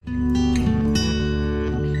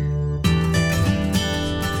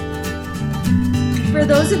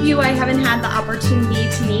those of you I haven't had the opportunity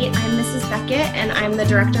to meet, I'm Mrs. Beckett, and I'm the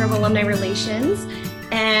Director of Alumni Relations.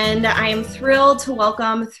 And I am thrilled to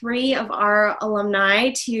welcome 3 of our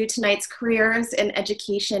alumni to tonight's Careers in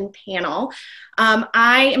Education panel.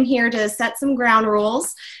 I am here to set some ground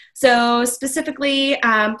rules. So specifically,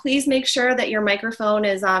 please make sure that your microphone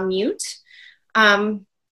is on mute.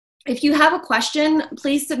 If you have a question,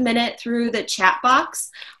 please submit it through the chat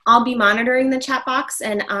box. I'll be monitoring the chat box,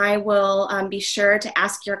 and I will be sure to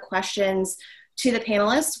ask your questions to the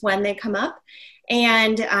panelists when they come up.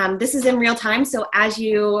 And this is in real time, so as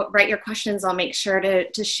you write your questions, I'll make sure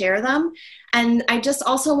to share them. And I just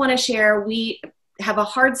also want to share, we have a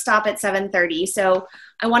hard stop at 7:30, so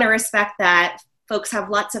I want to respect that folks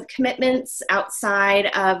have lots of commitments outside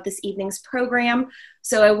of this evening's program.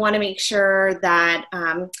 So I want to make sure that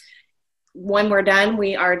when we're done,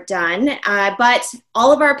 we are done. But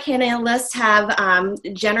all of our panelists have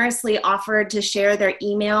generously offered to share their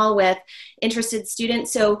email with interested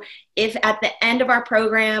students. So if at the end of our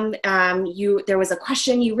program, there was a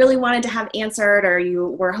question you really wanted to have answered, or you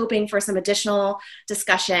were hoping for some additional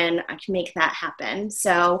discussion, I can make that happen.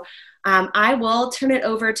 So I will turn it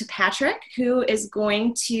over to Patrick, who is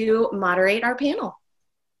going to moderate our panel.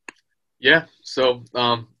 Yeah, so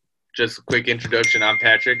just a quick introduction. I'm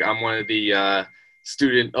Patrick. I'm one of the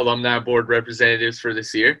student alumni board representatives for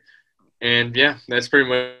this year. And yeah, that's pretty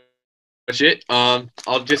much it.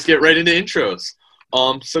 I'll just get right into intros.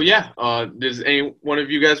 So yeah, does any one of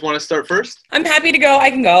you guys want to start first? I'm happy to go. I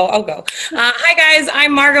can go. I'll go. Hi guys,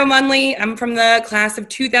 I'm Margot Munley. I'm from the class of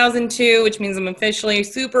 2002, which means I'm officially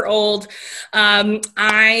super old.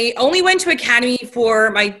 I only went to Academy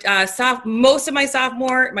for my most of my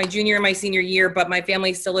sophomore, my junior, and my senior year, but my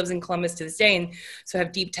family still lives in Columbus to this day, and so I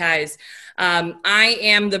have deep ties. I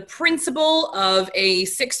am the principal of a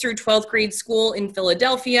 6th through 12th grade school in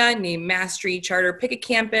Philadelphia named Mastery Charter Pickett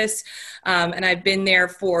Campus, and I've been there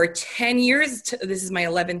for 10 years. This is my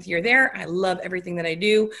 11th year there. I love everything that I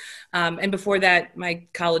do, and before that, my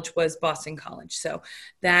college was Boston College. So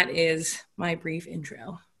that is my brief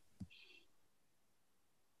intro.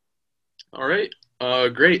 All right,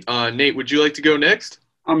 great. Nate, would you like to go next?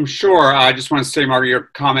 Sure. I just want to say, Margaret, your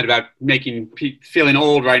comment about feeling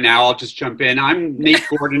old right now, I'll just jump in. I'm Nate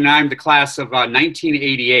Gordon, and I'm the class of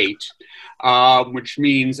 1988, which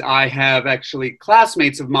means I have actually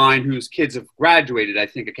classmates of mine whose kids have graduated, I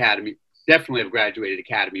think, Academy, definitely have graduated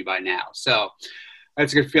Academy by now. So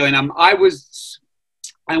that's a good feeling. I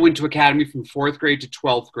went to Academy from 4th grade to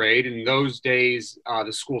 12th grade. In those days,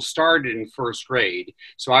 the school started in 1st grade.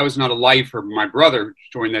 So I was not a lifer. My brother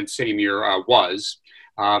joined that same year, was.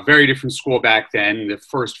 Very different school back then. The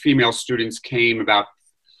first female students came about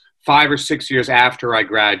 5 or 6 years after I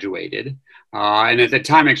graduated. And at the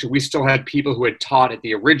time, actually, we still had people who had taught at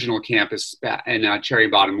the original campus in Cherry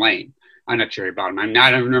Bottom Lane. Not Cherry Bottom.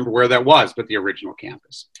 I don't remember where that was, but the original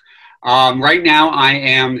campus. Right now, I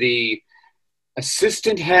am the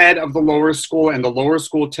assistant head of the lower school and the lower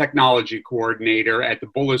school technology coordinator at the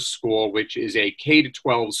Bullis School, which is a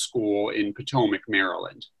K-12 school in Potomac,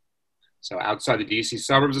 Maryland. So outside the DC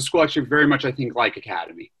suburbs, the school actually very much, I think, like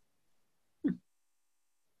Academy.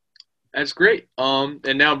 That's great.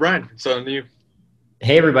 And now Brian, so on to you.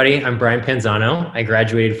 Hey everybody, I'm Brian Panzano. I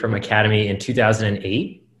graduated from Academy in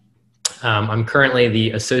 2008. I'm currently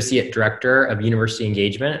the Associate Director of University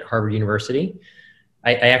Engagement at Harvard University.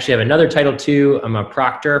 I actually have another title too. I'm a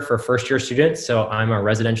proctor for first-year students, so I'm a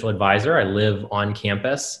residential advisor. I live on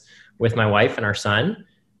campus with my wife and our son.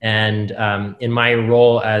 And in my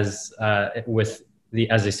role as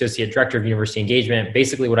Associate Director of University Engagement,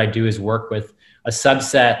 basically what I do is work with a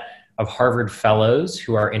subset of Harvard fellows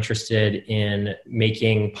who are interested in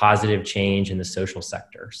making positive change in the social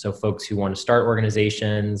sector. So folks who want to start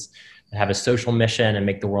organizations, have a social mission, and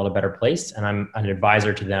make the world a better place. And I'm an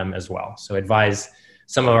advisor to them as well. So advise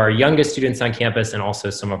some of our youngest students on campus and also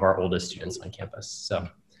some of our oldest students on campus. So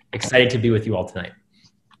excited to be with you all tonight.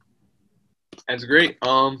 That's great.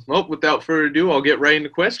 Well, without further ado, I'll get right into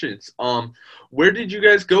questions. Where did you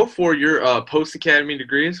guys go for your post-academy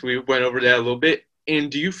degrees? We went over that a little bit.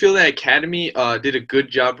 And do you feel that Academy did a good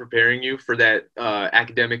job preparing you for that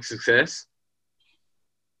academic success?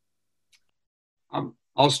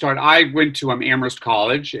 I'll start. I went to Amherst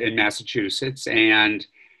College in Massachusetts,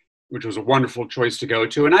 which was a wonderful choice to go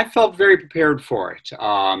to, and I felt very prepared for it.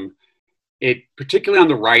 Particularly on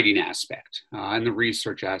the writing aspect and the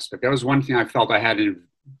research aspect. That was one thing I felt I had I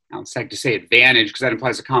don't like to say advantage because that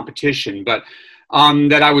implies a competition, but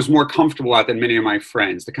that I was more comfortable at than many of my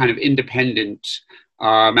friends. The kind of independent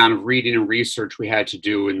amount of reading and research we had to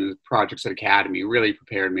do in the projects at Academy really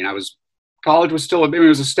prepared me. And college was still, it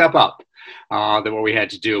was a step up. than what we had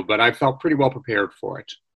to do, but I felt pretty well prepared for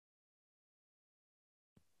it.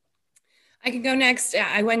 I can go next.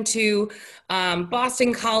 I went to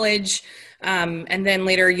Boston College, and then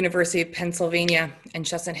later University of Pennsylvania and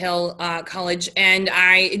Chestnut Hill College. And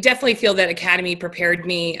I definitely feel that Academy prepared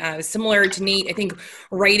me similar to Nate. I think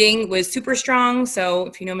writing was super strong. So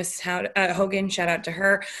if you know Mrs. Hogan, shout out to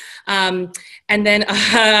her. And then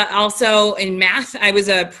also in math, I was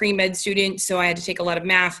a pre-med student, so I had to take a lot of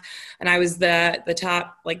math. And I was the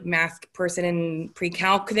top like math person in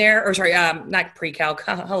pre-calc there, or sorry, not pre-calc,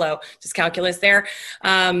 hello, just calculus there,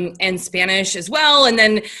 and Spanish as well. And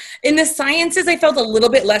then in the sciences, I felt a little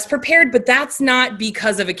bit less prepared, but that's not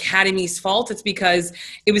because of Academy's fault. It's because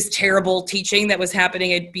it was terrible teaching that was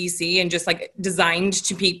happening at BC and just like designed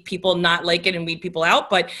to make people not like it and weed people out.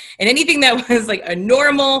 But in anything that was like a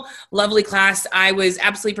normal, lovely class, I was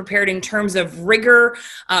absolutely prepared in terms of rigor,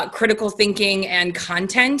 critical thinking, and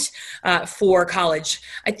content. For college.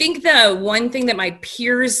 I think the one thing that my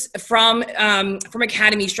peers from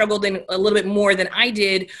Academy struggled in a little bit more than I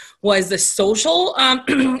did was the social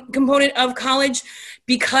component of college.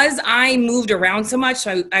 Because I moved around so much,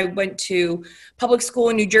 so I went to public school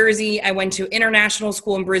in New Jersey, I went to international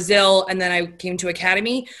school in Brazil, and then I came to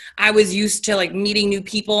Academy. I was used to like meeting new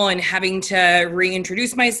people and having to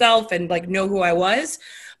reintroduce myself and like know who I was.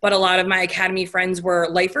 But a lot of my Academy friends were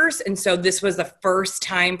lifers. And so this was the first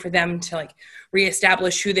time for them to like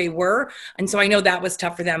reestablish who they were. And so I know that was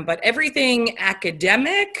tough for them, but everything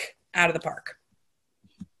academic, out of the park.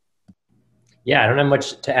 Yeah, I don't have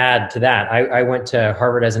much to add to that. I went to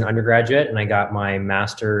Harvard as an undergraduate and I got my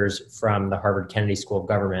master's from the Harvard Kennedy School of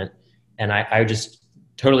Government. And I just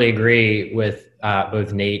totally agree with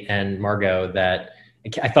both Nate and Margot that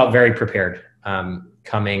I felt very prepared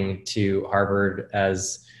coming to Harvard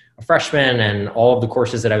as a freshman, and all of the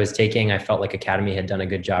courses that I was taking, I felt like Academy had done a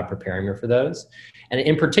good job preparing me for those. And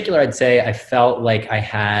in particular, I'd say I felt like I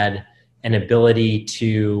had an ability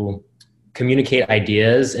to communicate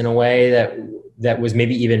ideas in a way that was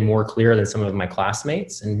maybe even more clear than some of my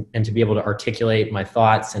classmates, and to be able to articulate my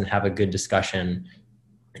thoughts and have a good discussion.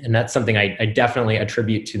 And that's something I definitely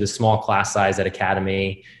attribute to the small class size at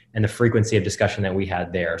Academy and the frequency of discussion that we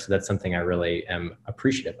had there. So that's something I really am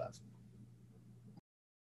appreciative of.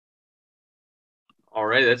 All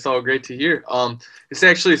right, that's all great to hear. This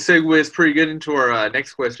actually segues pretty good into our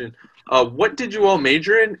next question. What did you all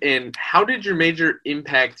major in, and how did your major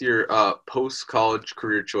impact your post-college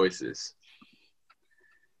career choices?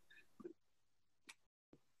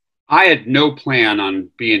 I had no plan on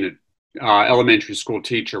being an elementary school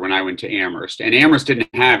teacher when I went to Amherst, and Amherst didn't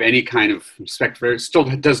have any kind of still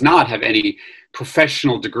does not have any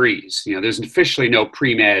professional degrees. You know, there's officially no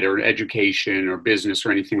pre-med or education or business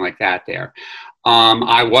or anything like that there.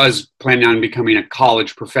 I was planning on becoming a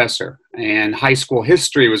college professor, and high school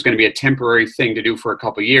history was going to be a temporary thing to do for a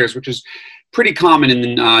couple of years, which is pretty common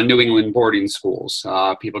in New England boarding schools.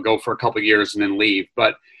 People go for a couple of years and then leave.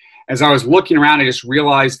 But as I was looking around, I just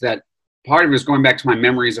realized that part of it was going back to my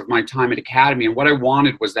memories of my time at Academy, and what I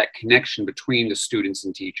wanted was that connection between the students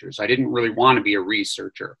and teachers. I didn't really want to be a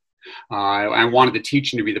researcher. I wanted the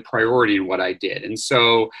teaching to be the priority in what I did. And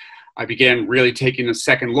so I began really taking a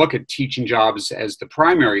second look at teaching jobs as the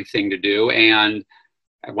primary thing to do. And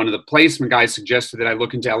one of the placement guys suggested that I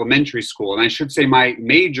look into elementary school. And I should say my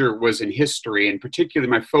major was in history, and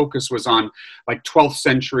particularly my focus was on like 12th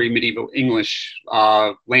century medieval English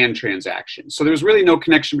land transactions. So there was really no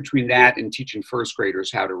connection between that and teaching first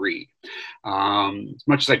graders how to read. As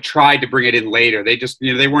much as I tried to bring it in later, they just,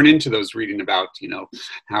 they weren't into those reading about,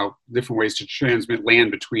 how different ways to transmit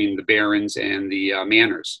land between the barons and the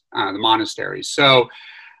manors, the monasteries. So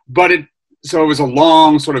it was a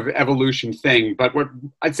long sort of evolution thing, but what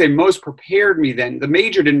I'd say most prepared me then, the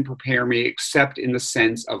major didn't prepare me except in the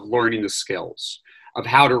sense of learning the skills of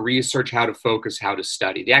how to research, how to focus, how to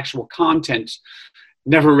study. The actual content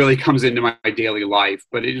never really comes into my daily life,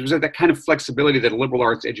 but it was that kind of flexibility that a liberal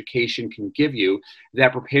arts education can give you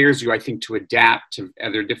that prepares you, I think, to adapt to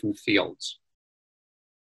other different fields.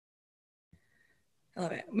 I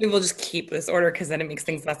love it. Maybe we'll just keep this order because then it makes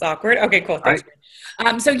things less awkward. Okay, cool. Thanks.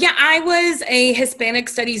 Right. So yeah, I was a Hispanic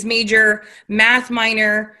studies major, math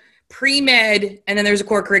minor, pre-med, and then there's a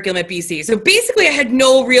core curriculum at BC. So basically I had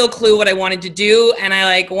no real clue what I wanted to do, and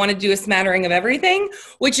I wanted to do a smattering of everything,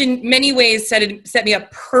 which in many ways set me up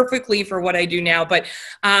perfectly for what I do now. But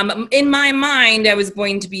in my mind, I was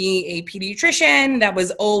going to be a pediatrician. That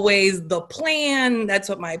was always the plan. That's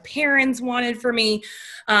what my parents wanted for me.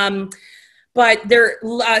 But there,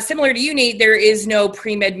 similar to you, Nate, there is no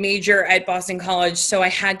pre-med major at Boston College, so I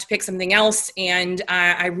had to pick something else. And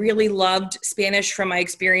I really loved Spanish from my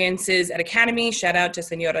experiences at Academy. Shout out to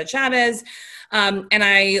Senora Chavez. And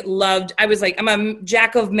I was like, I'm a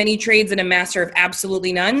jack of many trades and a master of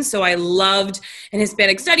absolutely none. So I loved in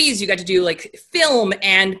Hispanic studies, you got to do like film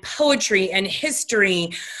and poetry and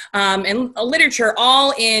history and literature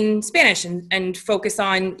all in Spanish and focus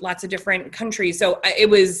on lots of different countries. So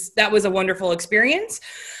that was a wonderful experience.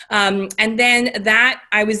 And then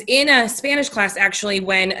I was in a Spanish class actually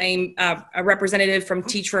when a representative from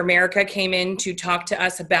Teach for America came in to talk to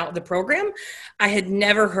us about the program. I had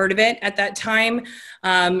never heard of it at that time,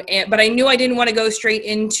 but I knew I didn't want to go straight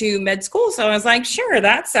into med school. So I was like, sure,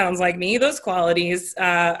 that sounds like me. Those qualities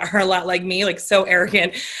are a lot like me, like so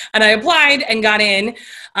arrogant. And I applied and got in,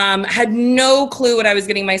 had no clue what I was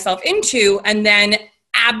getting myself into, and then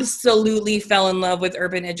absolutely fell in love with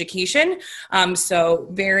urban education. So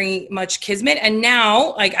very much kismet. And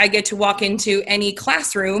now like I get to walk into any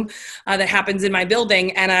classroom that happens in my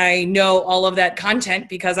building and I know all of that content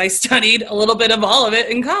because I studied a little bit of all of it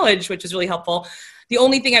in college, which is really helpful. The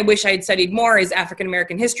only thing I wish I had studied more is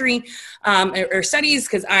African-American history or studies,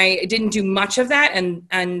 because I didn't do much of that.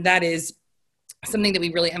 And that is something that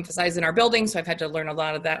we really emphasize in our building. So I've had to learn a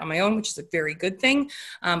lot of that on my own, which is a very good thing.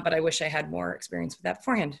 But I wish I had more experience with that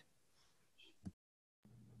beforehand.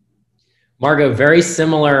 Margot, very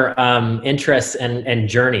similar interests and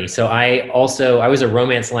journey. So I was a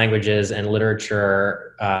romance languages and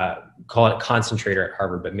literature, call it concentrator at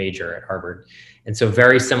Harvard, but major at Harvard. And so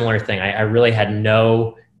very similar thing. I really had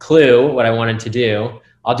no clue what I wanted to do.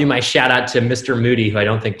 I'll do my shout out to Mr. Moody, who I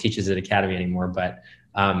don't think teaches at Academy anymore, but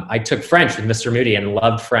I took French with Mr. Moody and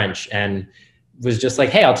loved French and was just like,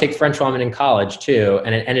 hey, I'll take French while I'm in college too.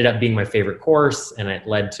 And it ended up being my favorite course, and it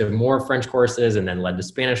led to more French courses and then led to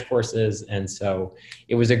Spanish courses. And so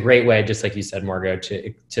it was a great way, just like you said, Margot,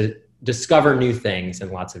 to discover new things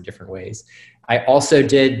in lots of different ways. I also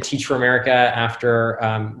did Teach for America after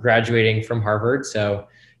graduating from Harvard. So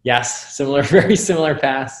yes, very similar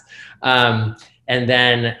paths. And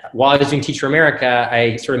then while I was doing Teach for America,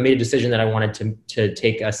 I sort of made a decision that I wanted to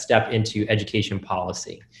take a step into education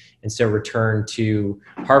policy. And so returned to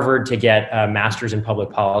Harvard to get a master's in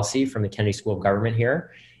public policy from the Kennedy School of Government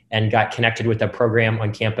here, and got connected with a program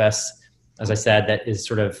on campus, as I said, that is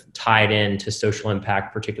sort of tied into social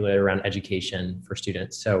impact, particularly around education for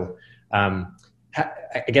students. So I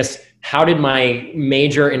guess, how did my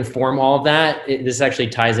major inform all of that? This actually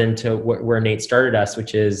ties into where Nate started us,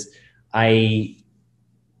 which is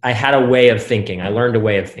I had a way of thinking. I learned a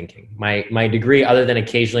way of thinking. My degree, other than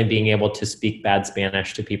occasionally being able to speak bad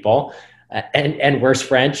Spanish to people and worse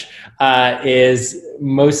French, is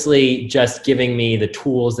mostly just giving me the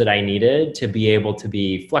tools that I needed to be able to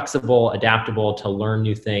be flexible, adaptable, to learn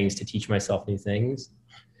new things, to teach myself new things.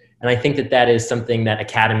 And I think that is something that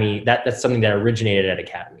Academy, that's something that originated at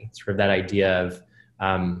Academy, sort of that idea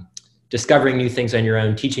of discovering new things on your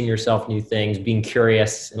own, teaching yourself new things, being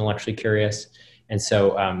curious, intellectually curious. And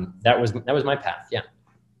so that was my path. Yeah.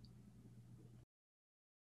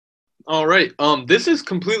 All right. This is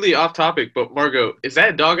completely off topic, but Margot, is that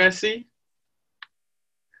a dog I see?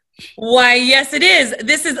 Why, yes, it is.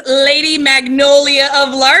 This is Lady Magnolia of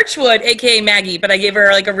Larchwood, aka Maggie, but I gave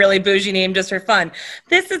her like a really bougie name just for fun.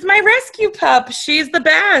 This is my rescue pup. She's the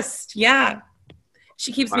best. Yeah.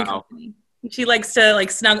 She keeps me company. She likes to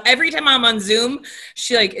like snuggle. Every time I'm on Zoom,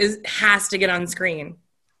 she like has to get on screen.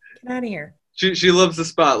 Get out of here. She loves the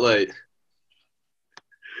spotlight.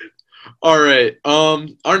 All right.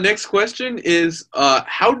 Our next question is,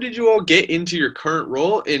 how did you all get into your current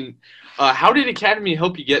role, and how did Academy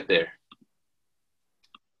help you get there?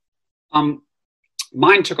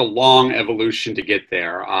 Mine took a long evolution to get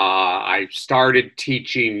there. I started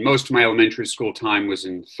teaching, most of my elementary school time was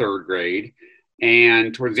in third grade.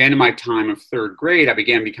 And towards the end of my time of third grade, I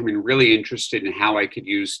began becoming really interested in how I could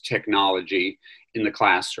use technology in the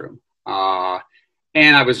classroom.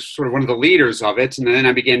 And I was sort of one of the leaders of it. And then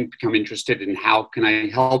I began to become interested in how can I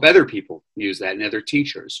help other people use that and other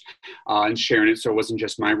teachers and sharing it so it wasn't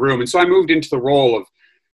just my room. And so I moved into the role of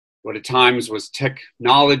what at times was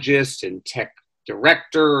technologist and tech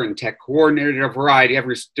director and tech coordinator, a variety.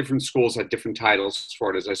 Every different schools had different titles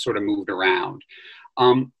for it as I sort of moved around.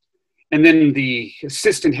 And then the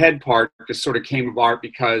assistant head part just sort of came about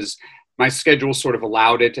because my schedule sort of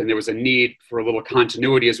allowed it, and there was a need for a little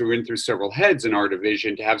continuity as we went through several heads in our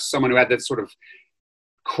division to have someone who had that sort of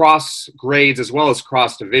cross grades as well as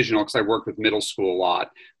cross divisional, because I worked with middle school a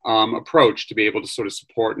lot, approach to be able to sort of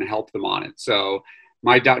support and help them on it. So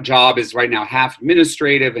my job is right now half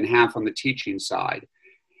administrative and half on the teaching side.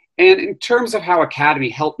 And in terms of how Academy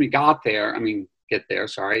helped me get there,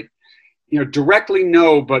 sorry, directly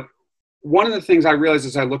no, but one of the things I realized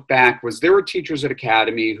as I look back was there were teachers at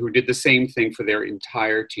Academy who did the same thing for their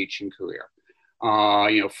entire teaching career.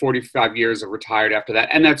 45 years of retired after that,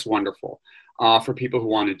 and that's wonderful for people who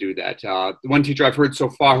want to do that. The one teacher I've heard so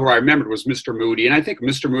far who I remembered was Mr. Moody, and I think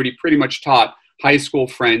Mr. Moody pretty much taught high school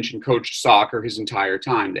French and coached soccer his entire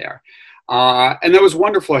time there. And that was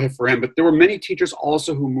wonderful for him, but there were many teachers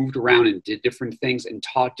also who moved around and did different things and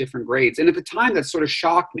taught different grades. And at the time, that sort of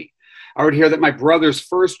shocked me. I would hear that my brother's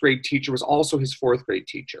first grade teacher was also his fourth grade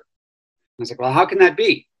teacher. I was like, well, how can that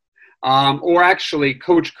be? Or actually,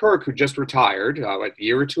 Coach Kirk, who just retired like a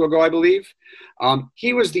year or two ago, I believe,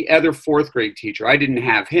 he was the other fourth grade teacher. I didn't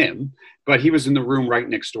have him, but he was in the room right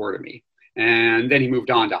next door to me. And then he moved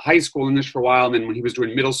on to high school English for a while. And then when he was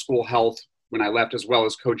doing middle school health, when I left, as well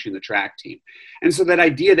as coaching the track team. And so that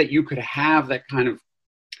idea that you could have that kind of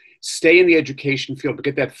stay in the education field, but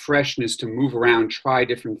get that freshness to move around, try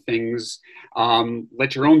different things,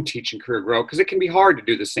 let your own teaching career grow, because it can be hard to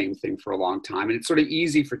do the same thing for a long time. And it's sort of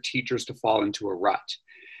easy for teachers to fall into a rut.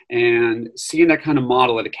 And seeing that kind of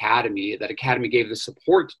model at Academy, that Academy gave the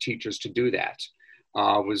support to teachers to do that,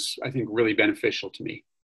 was, I think, really beneficial to me.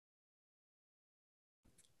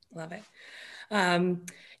 Love it.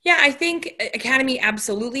 Yeah, I think Academy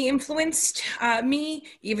absolutely influenced me,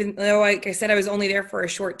 even though, like I said, I was only there for a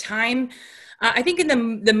short time. I think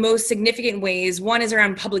in the most significant ways, one is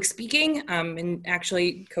around public speaking. And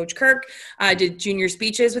actually, Coach Kirk did junior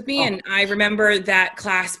speeches with me. And I remember that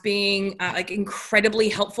class being incredibly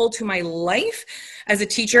helpful to my life. As a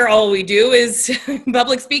teacher, all we do is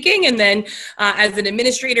public speaking. And then as an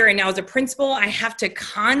administrator and now as a principal, I have to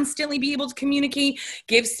constantly be able to communicate,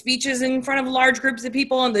 give speeches in front of large groups of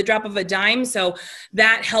people on the drop of a dime. So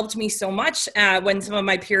that helped me so much when some of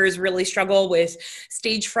my peers really struggle with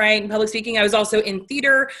stage fright and public speaking. I was also in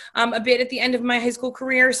theater a bit at the end of my high school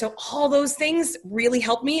career. So all those things really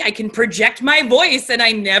helped me. I can project my voice and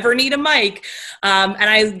I never need a mic. And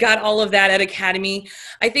I got all of that at Academy.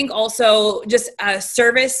 I think also just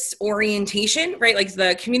service orientation, right? Like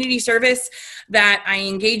the community service that I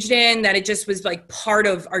engaged in, that it just was like part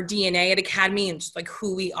of our DNA at Academy and just like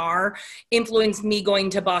who we are, influenced me going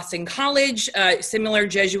to Boston College, similar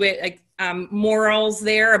Jesuit morals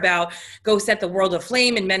there about go set the world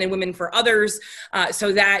aflame and men and women for others.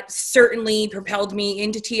 So that certainly propelled me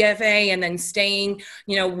into TFA and then staying,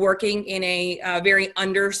 working in a very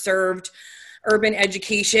underserved urban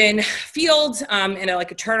education field in a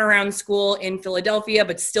turnaround school in Philadelphia,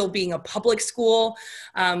 but still being a public school,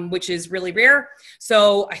 which is really rare.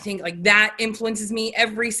 So I think that influences me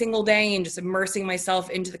every single day and just immersing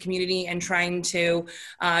myself into the community and trying to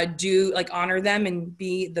honor them and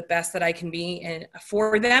be the best that I can be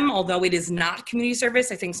for them. Although it is not community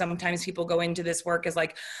service, I think sometimes people go into this work as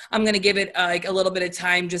I'm going to give it a little bit of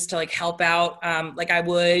time just to help out like I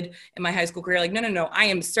would in my high school career. No, I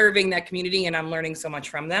am serving that community and I'm learning so much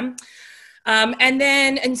from them. So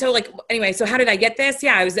how did I get this?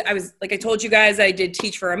 Yeah, I was like I told you guys, I did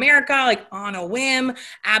Teach for America, on a whim,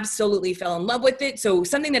 absolutely fell in love with it. So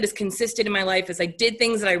something that is consistent in my life is I did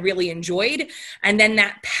things that I really enjoyed. And then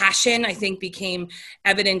that passion, I think, became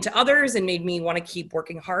evident to others and made me want to keep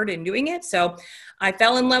working hard and doing it. So I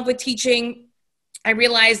fell in love with teaching. I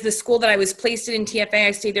realized the school that I was placed in TFA,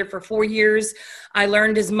 I stayed there for 4 years. I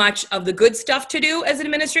learned as much of the good stuff to do as an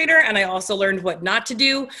administrator, and I also learned what not to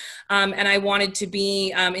do. And I wanted to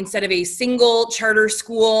be, instead of a single charter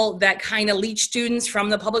school that kind of leached students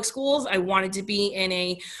from the public schools, I wanted to be in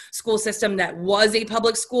a school system that was a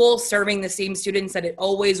public school, serving the same students that it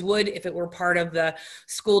always would if it were part of the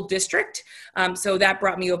school district. So that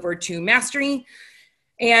brought me over to Mastery.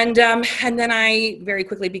 And then I very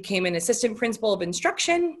quickly became an assistant principal of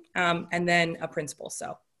instruction and then a principal.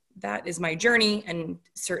 So that is my journey, and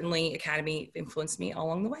certainly Academy influenced me all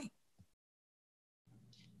along the way.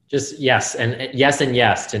 Just yes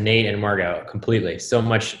to Nate and Margot completely. So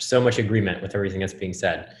much agreement with everything that's being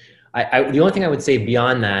said. The only thing I would say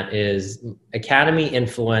beyond that is Academy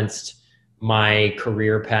influenced my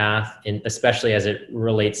career path, especially as it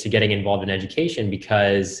relates to getting involved in education,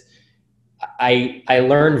 because I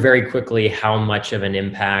learned very quickly how much of an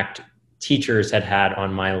impact teachers had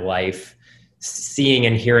on my life, seeing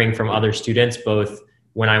and hearing from other students, both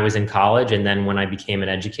when I was in college and then when I became an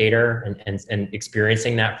educator and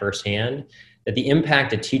experiencing that firsthand, that the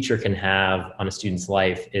impact a teacher can have on a student's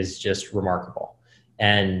life is just remarkable.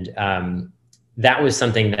 And that was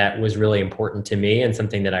something that was really important to me, and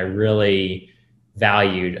something that I really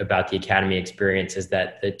valued about the Academy experience is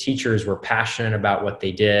that the teachers were passionate about what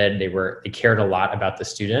they did. They cared a lot about the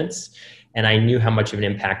students. And I knew how much of an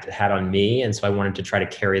impact it had on me. And so I wanted to try to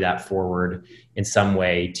carry that forward in some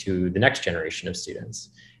way to the next generation of students.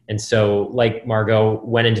 And so, like Margot,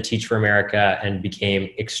 went into Teach for America and became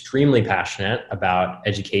extremely passionate about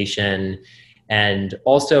education, and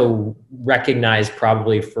also recognized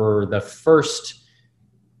probably for the first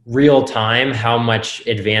real time how much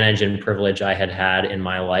advantage and privilege I had had in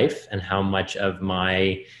my life, and how much of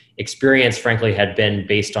my experience, frankly, had been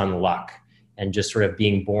based on luck and just sort of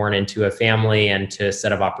being born into a family and to a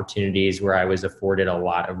set of opportunities where I was afforded a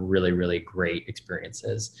lot of really, really great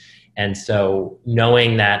experiences. And so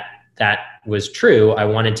knowing that that was true, I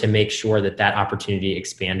wanted to make sure that that opportunity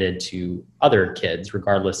expanded to other kids,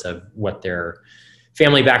 regardless of what their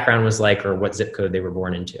family background was like or what zip code they were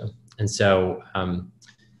born into. And so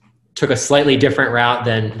took a slightly different route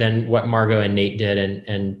than what Margot and Nate did,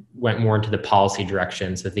 and went more into the policy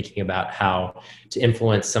direction. So thinking about how to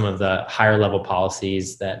influence some of the higher level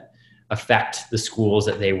policies that affect the schools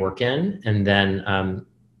that they work in. And then,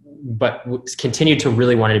 but continued to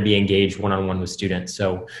really want to be engaged one-on-one with students.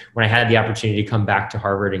 So when I had the opportunity to come back to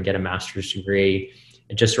Harvard and get a master's degree,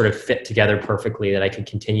 it just sort of fit together perfectly that I could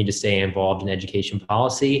continue to stay involved in education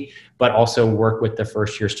policy, but also work with the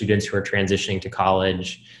first year students who are transitioning to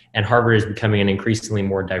college. And Harvard is becoming an increasingly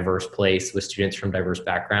more diverse place with students from diverse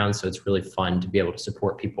backgrounds. So it's really fun to be able to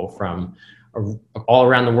support people from all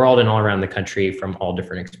around the world and all around the country from all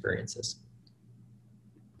different experiences.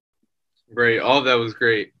 Great. All of that was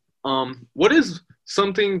great. What is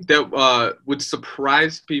something that would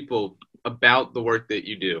surprise people about the work that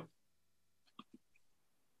you do?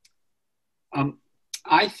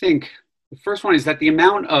 I think the first one is that the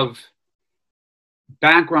amount of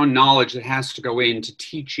background knowledge that has to go into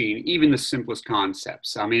teaching even the simplest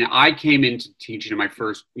concepts. I mean, I came into teaching in my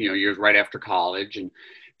first years right after college, and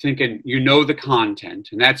thinking the content,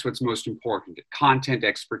 and that's what's most important, content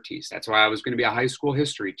expertise. That's why I was going to be a high school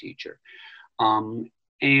history teacher.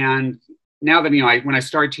 And now that, when I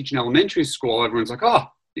started teaching elementary school, everyone's like, oh,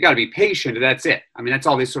 you got to be patient, and that's it. I mean, that's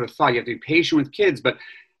all they sort of thought. You have to be patient with kids, but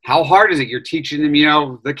how hard is it? You're teaching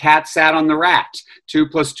them, the cat sat on the rat. 2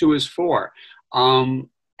 + 2 is 4. And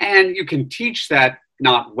you can teach that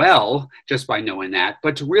not well just by knowing that,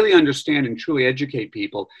 but to really understand and truly educate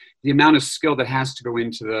people, the amount of skill that has to go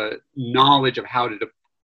into the knowledge of how to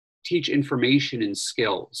teach information and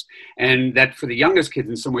skills. And that for the youngest kids,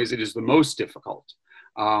 in some ways, it is the most difficult.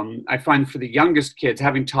 I find for the youngest kids,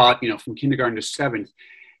 having taught, from kindergarten to 7th,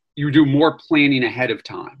 you do more planning ahead of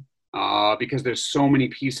time. Because there's so many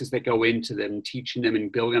pieces that go into them, teaching them and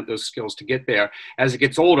building up those skills to get there. As it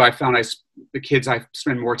gets older, I found I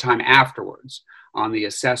spend more time afterwards on the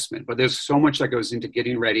assessment, but there's so much that goes into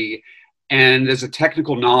getting ready. And there's a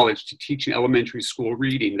technical knowledge to teaching elementary school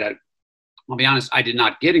reading that, I'll be honest, I did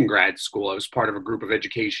not get in grad school. I was part of a group of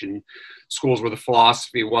education schools where the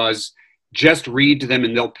philosophy was just read to them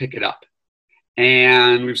and they'll pick it up.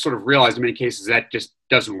 And we've sort of realized in many cases that just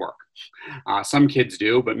doesn't work. Some kids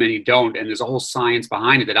do, but many don't. And there's a whole science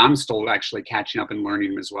behind it that I'm still actually catching up and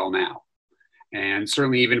learning as well now. And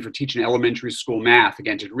certainly even for teaching elementary school math,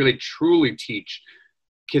 again, to really truly teach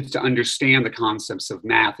kids to understand the concepts of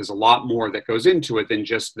math, there's a lot more that goes into it than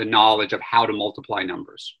just the knowledge of how to multiply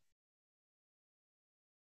numbers.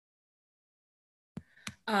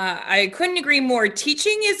 I couldn't agree more.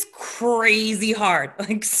 Teaching is crazy hard,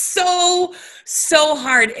 like so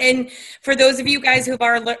hard. And for those of you guys who've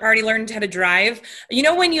already learned how to drive,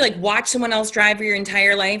 when you watch someone else drive for your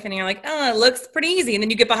entire life and you're like, oh, it looks pretty easy. And then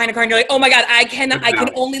you get behind a car and you're like, oh my God, I can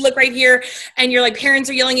only look right here. And you're like, parents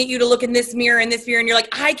are yelling at you to look in this mirror and this mirror. And you're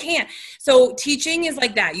like, I can't. So teaching is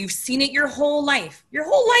like that. You've seen it your whole life.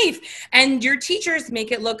 And your teachers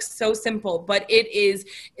make it look so simple, but it is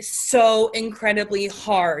so incredibly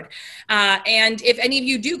hard. And if any of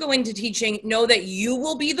you do go into teaching, know that you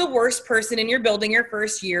will be the worst person in your building your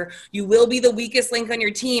first year. You will be the weakest link on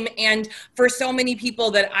your team. And for so many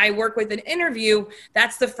people that I work with and interview,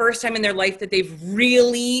 that's the first time in their life that they've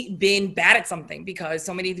really been bad at something, because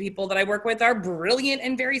so many of the people that I work with are brilliant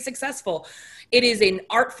and very successful. It is an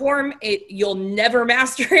art form. You'll never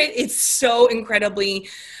master it. It's so incredibly,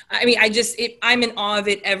 I'm in awe of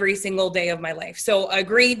it every single day of my life. So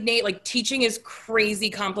agreed, Nate, teaching is crazy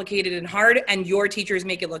complicated and hard, and your teachers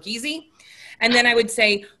make it look easy. And then I would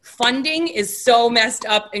say funding is so messed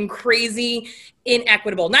up and crazy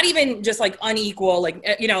inequitable, not even just unequal,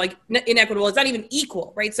 inequitable. It's not even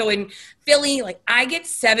equal, right? So in Philly, I get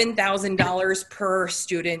 $7,000 per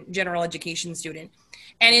student, general education student.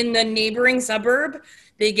 And in the neighboring suburb,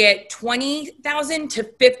 they get $20,000 to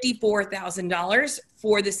 $54,000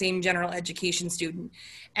 for the same general education student.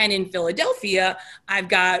 And in Philadelphia,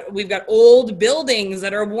 we've got old buildings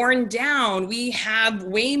that are worn down. We have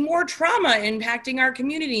way more trauma impacting our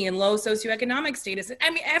community and low socioeconomic status. I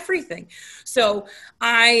mean, everything. So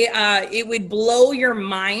it would blow your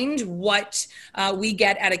mind what we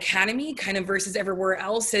get at Academy kind of versus everywhere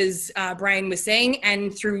else, as Brian was saying,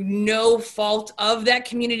 and through no fault of that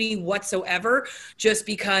community whatsoever, just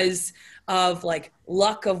because of like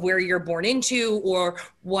luck of where you're born into, or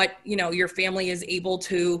what, you know, your family is able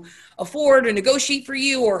to afford or negotiate for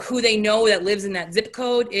you, or who they know that lives in that zip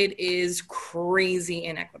code. It is crazy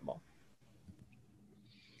inequitable.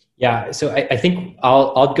 Yeah, so I think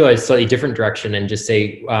I'll go a slightly different direction and just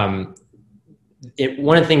say one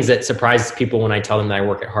of the things that surprises people when I tell them that I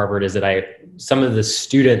work at Harvard is that some of the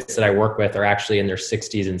students that I work with are actually in their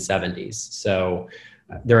 60s and 70s. So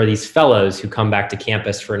there are these fellows who come back to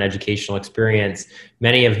campus for an educational experience,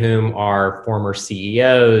 many of whom are former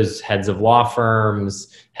CEOs, heads of law firms,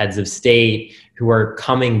 heads of state, who are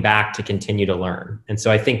coming back to continue to learn. And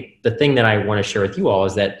so I think the thing that I want to share with you all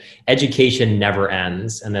is that education never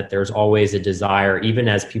ends, and that there's always a desire, even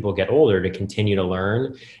as people get older, to continue to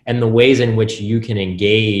learn. And the ways in which you can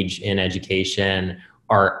engage in education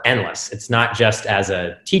are endless. It's not just as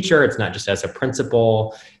a teacher, it's not just as a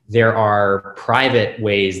principal. There are private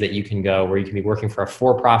ways that you can go, where you can be working for a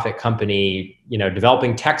for-profit company, you know,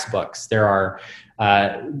 developing textbooks. There are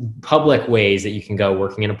public ways that you can go,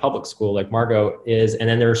 working in a public school like Margot is. And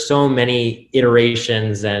then there are so many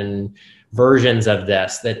iterations and versions of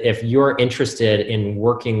this that if you're interested in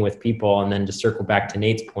working with people, and then to circle back to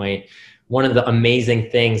Nate's point, one of the amazing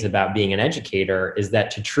things about being an educator is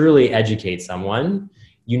that to truly educate someone,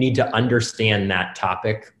 you need to understand that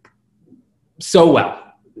topic so well.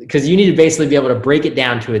 Because you need to basically be able to break it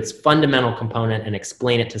down to its fundamental component and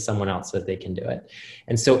explain it to someone else so that they can do it.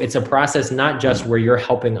 And so it's a process not just where you're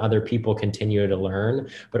helping other people continue to learn,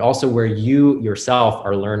 but also where you yourself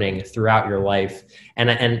are learning throughout your life. And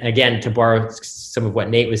again, to borrow some of what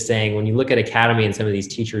Nate was saying, when you look at Academy and some of these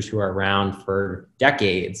teachers who are around for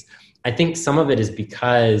decades, I think some of it is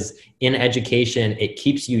because in education, it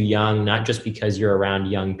keeps you young, not just because you're around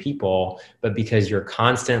young people, but because you're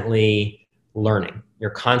constantly learning. You're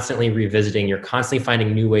constantly revisiting, you're constantly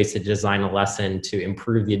finding new ways to design a lesson to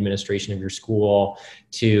improve the administration of your school,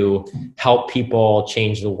 to help people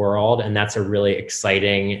change the world. And that's a really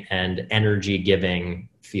exciting and energy-giving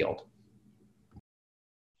field.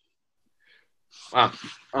 Wow,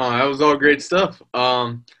 that was all great stuff.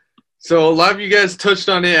 So a lot of you guys touched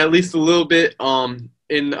on it at least a little bit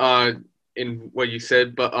in what you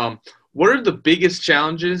said, but what are the biggest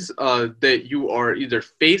challenges that you are either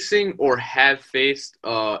facing or have faced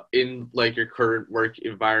in like your current work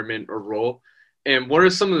environment or role? And what are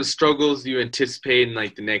some of the struggles you anticipate in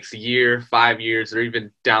like the next year, 5 years, or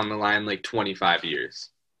even down the line, like 25 years?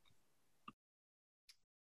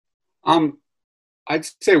 I'd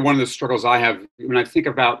say one of the struggles I have when I think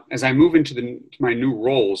about as I move into my new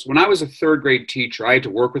roles. When I was a third grade teacher, I had to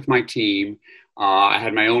work with my team. I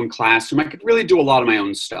had my own classroom. I could really do a lot of my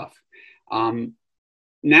own stuff.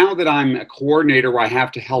 Now that I'm a coordinator where I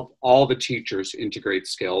have to help all the teachers integrate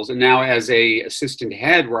skills, and now as a assistant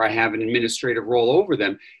head where I have an administrative role over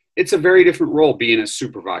them, it's a very different role being a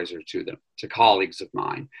supervisor to them, to colleagues of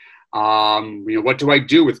mine. What do I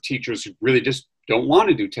do with teachers who really just don't want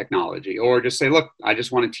to do technology, or just say, look, I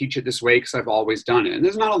just want to teach it this way because I've always done it. And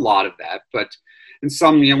there's not a lot of that, but in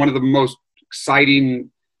some, one of the most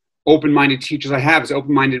exciting, open-minded teachers I have is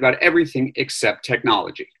open-minded about everything except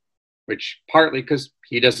technology, which partly because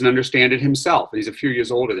he doesn't understand it himself. He's a few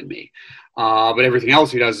years older than me. But everything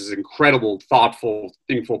else he does is incredible, thoughtful,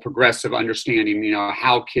 thinkful, progressive understanding,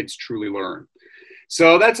 how kids truly learn.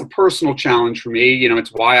 So that's a personal challenge for me.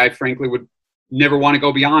 It's why I frankly would never want to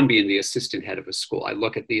go beyond being the assistant head of a school. I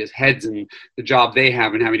look at the heads and the job they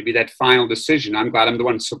have and having to be that final decision. I'm glad I'm the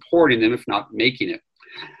one supporting them, if not making it.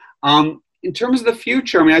 In terms of the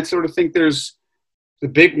future, I'd sort of think there's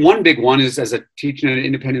one big one is as a teaching at an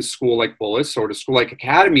independent school like Bullis or a school like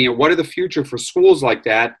Academy, and what are the future for schools like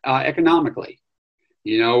that economically?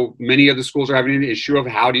 Many of the schools are having an issue of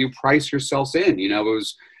how do you price yourselves in?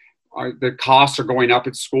 The costs are going up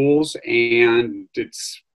at schools, and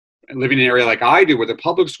it's living in an area like I do where the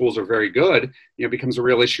public schools are very good, becomes a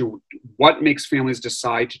real issue. What makes families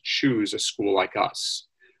decide to choose a school like us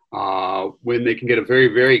when they can get a very,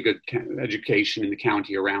 very good education in the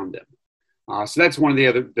county around them? So that's one of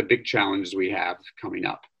the big challenges we have coming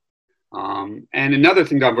up. And another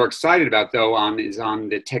thing that I'm very excited about, though, is on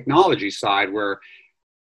the technology side, where,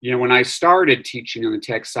 when I started teaching on the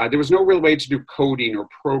tech side, there was no real way to do coding or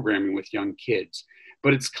programming with young kids.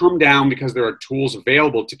 but it's come down because there are tools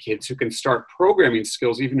available to kids who can start programming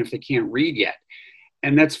skills even if they can't read yet.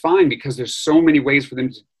 And that's fine because there's so many ways for them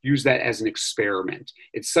to use that as an experiment.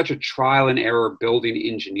 It's such a trial and error building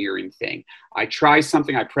engineering thing. I try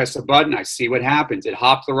something, I press a button, I see what happens. It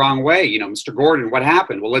hopped the wrong way. Mr. Gordon, what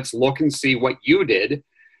happened? Well, let's look and see what you did.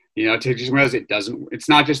 To just realize it's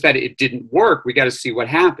not just that it didn't work. We got to see what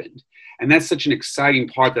happened. And that's such an exciting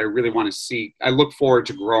part that I really want to see. I look forward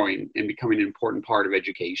to growing and becoming an important part of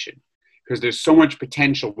education because there's so much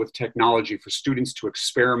potential with technology for students to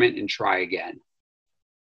experiment and try again.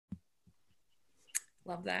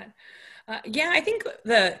 Love that. I think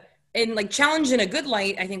challenge in a good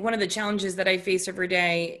light, I think one of the challenges that I face every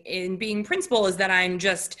day in being principal is that I'm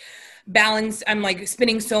just balanced. I'm like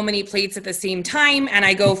spinning so many plates at the same time. And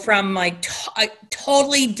I go from a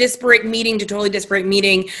totally disparate meeting to totally disparate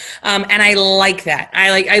meeting. And I like that.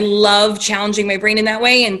 I love challenging my brain in that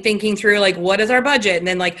way and thinking through what is our budget? And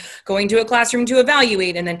then going to a classroom to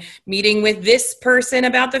evaluate and then meeting with this person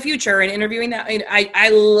about the future and interviewing that. I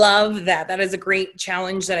love that. That is a great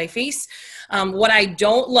challenge that I face. What I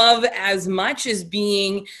don't love as much is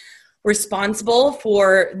being responsible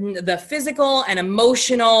for the physical and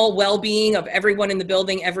emotional well-being of everyone in the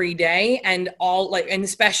building every day, and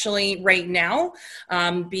especially right now,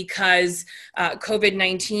 because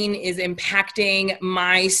COVID-19 is impacting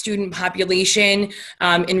my student population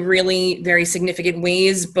in really very significant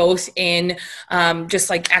ways, both in just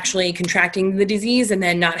actually contracting the disease and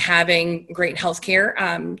then not having great health care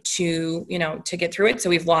to get through it. So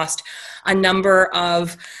we've lost a number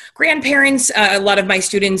of grandparents. A lot of my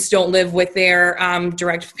students don't live with their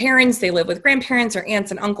direct parents. They live with grandparents or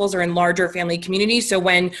aunts and uncles or in larger family communities. So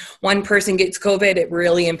when one person gets COVID, it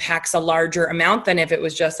really impacts a larger amount than if it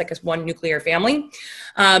was just one nuclear family.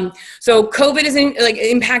 So COVID is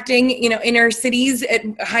impacting, inner cities at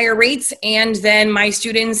higher rates. And then my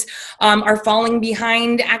students are falling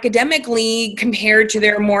behind academically compared to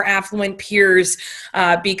their more affluent peers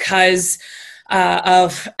because a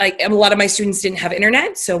lot of my students didn't have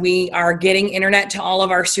internet. So we are getting internet to all of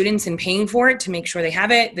our students and paying for it to make sure they have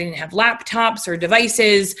it. They didn't have laptops or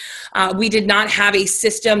devices. We did not have a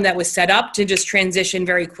system that was set up to just transition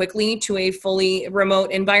very quickly to a fully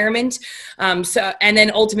remote environment. And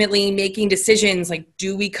then ultimately making decisions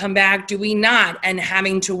do we come back? Do we not? And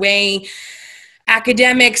having to weigh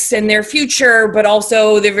academics and their future, but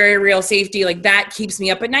also their very real safety. That keeps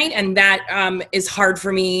me up at night. And that is hard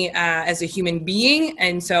for me as a human being.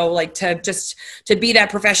 And so to be that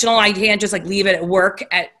professional, I can't just leave it at work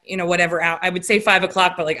at, whatever out. I would say 5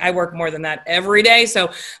 o'clock, but I work more than that every day.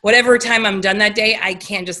 So whatever time I'm done that day, I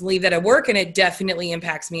can't just leave that at work. And it definitely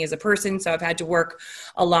impacts me as a person. So I've had to work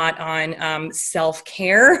a lot on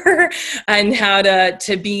self-care and how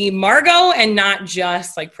to be Margot and not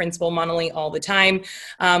just Principal Munnelly all the time.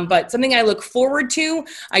 But something I look forward to,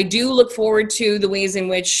 I do look forward to the ways in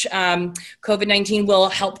which COVID-19 will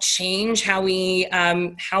help change how we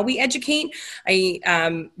educate.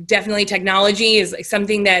 Definitely technology is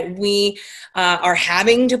something that we are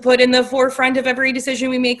having to put in the forefront of every decision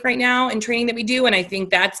we make right now and training that we do. And I think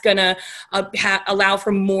that's going to allow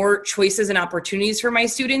for more choices and opportunities for my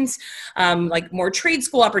students, more trade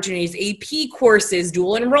school opportunities, AP courses,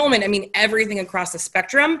 dual enrollment. Everything across the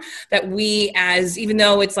spectrum that we even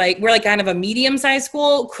though it's we're kind of a medium-sized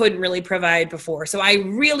school, couldn't really provide before. So I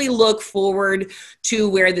really look forward to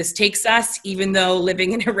where this takes us, even though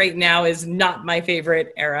living in it right now is not my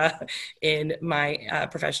favorite era in my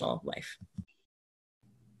professional life.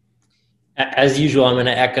 As usual, I'm going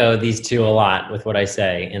to echo these two a lot with what I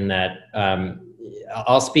say, in that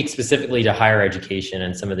I'll speak specifically to higher education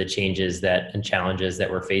and some of the changes and challenges that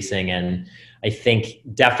we're facing. And I think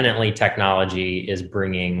definitely technology is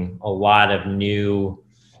bringing a lot of new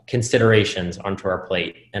considerations onto our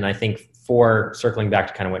plate. And I think circling back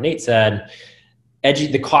to kind of what Nate said,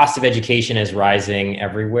 the cost of education is rising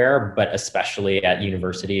everywhere, but especially at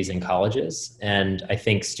universities and colleges. And I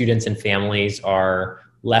think students and families are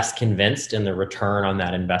less convinced in the return on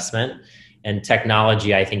that investment. And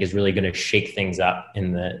technology, I think, is really going to shake things up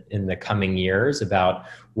in the coming years about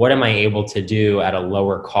what am I able to do at a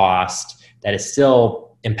lower cost that is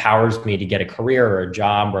still empowers me to get a career or a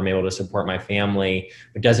job where I'm able to support my family,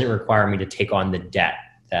 but doesn't require me to take on the debt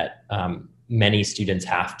that many students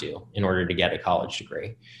have to in order to get a college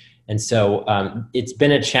degree. And so it's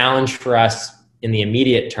been a challenge for us in the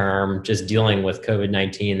immediate term, just dealing with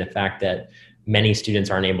COVID-19, the fact that many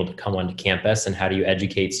students aren't able to come onto campus, and how do you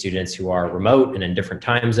educate students who are remote and in different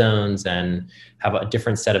time zones and have a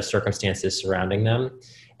different set of circumstances surrounding them.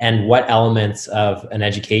 and what elements of an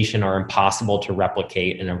education are impossible to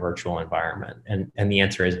replicate in a virtual environment. And the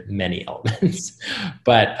answer is many elements.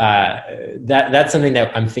 But that's something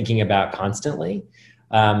that I'm thinking about constantly.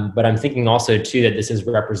 But I'm thinking also too that this is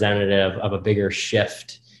representative of a bigger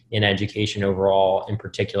shift in education overall, in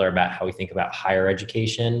particular about how we think about higher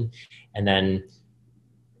education. And then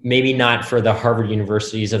maybe not for the Harvard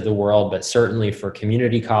universities of the world, but certainly for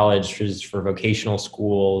community colleges, for vocational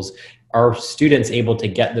schools. Are students able to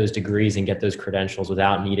get those degrees and get those credentials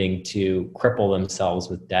without needing to cripple themselves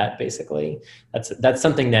with debt, basically? That's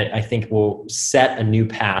something that I think will set a new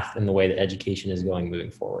path in the way that education is going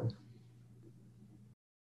moving forward.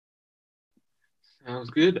 Sounds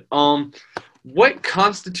good. What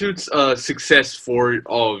constitutes success for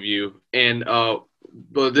all of you? And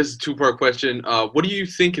well, this is a two-part question. What do you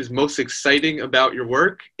think is most exciting about your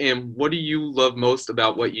work, and what do you love most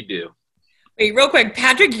about what you do? Wait, real quick,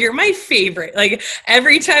 Patrick, you're my favorite. Like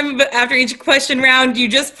every time after each question round, you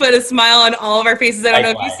just put a smile on all of our faces. I don't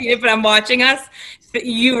know if you've seen it, but I'm watching us.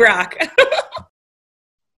 You rock.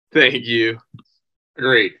 Thank you.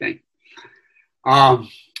 Great, thank you.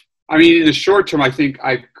 I mean, in the short term, I think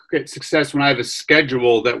I get success when I have a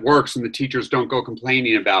schedule that works and the teachers don't go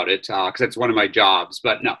complaining about it, because that's one of my jobs.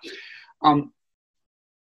 But no,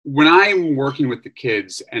 when I'm working with the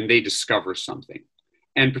kids and they discover something,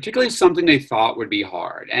 and particularly something they thought would be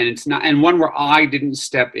hard, and it's not, and one where I didn't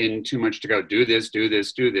step in too much to go do this,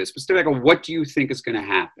 but step back and go, what do you think is going to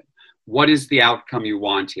happen? What is the outcome you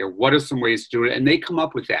want here? What are some ways to do it? And they come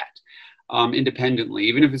up with that. Independently,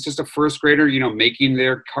 even if it's just a first grader, making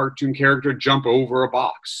their cartoon character jump over a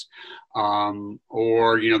box,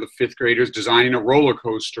 or, the fifth graders designing a roller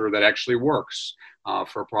coaster that actually works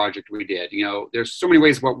for a project we did. There's so many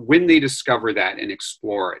ways, but when they discover that and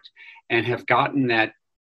explore it and have gotten that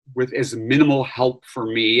with as minimal help for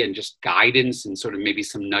me and just guidance and sort of maybe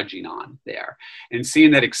some nudging on there, and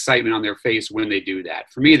seeing that excitement on their face when they do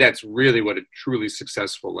that, for me, that's really what a truly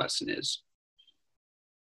successful lesson is.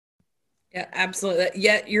 Yeah, absolutely.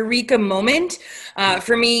 Yeah, eureka moment.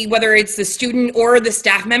 For me, whether it's the student or the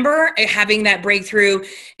staff member, having that breakthrough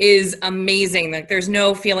is amazing. Like there's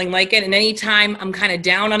no feeling like it. And anytime I'm kind of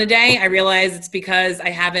down on a day, I realize it's because I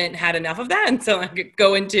haven't had enough of that. And so I could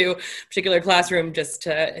go into a particular classroom just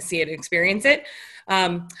to see it and experience it.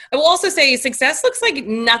 I will also say success looks like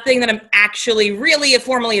nothing that I'm actually really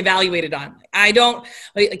formally evaluated on. I don't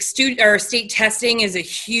like student or state testing is a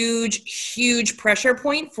huge pressure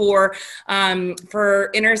point for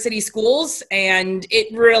inner city schools. And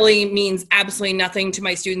it really means absolutely nothing to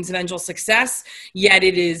my students' eventual success, yet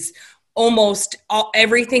it is almost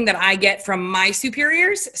everything that I get from my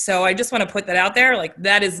superiors. So I just want to put that out there. Like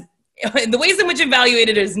that is the ways in which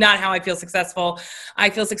evaluated is not how I feel successful. I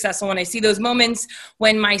feel successful when I see those moments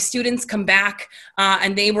when my students come back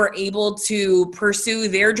and they were able to pursue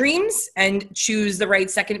their dreams and choose the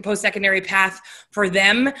right post-secondary path for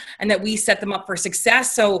them, and that we set them up for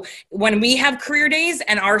success. So when we have career days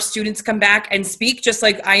and our students come back and speak, just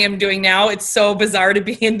like I am doing now, it's so bizarre to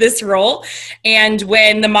be in this role. And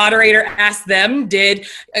when the moderator asks them, did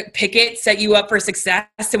Pickett set you up for success?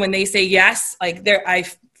 And when they say yes, like I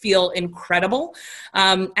feel incredible.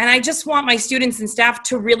 And I just want my students and staff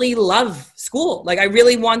to really love school. Like I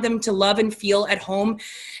really want them to love and feel at home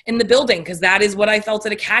in the building, because that is what I felt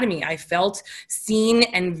at Academy. I felt seen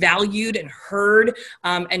and valued and heard,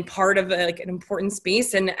 and part of an important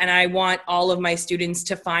space. And I want all of my students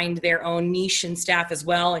to find their own niche and staff as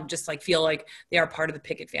well, and just feel like they are part of the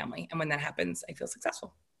Pickett family. And when that happens, I feel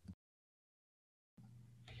successful.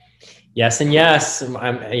 Yes and yes.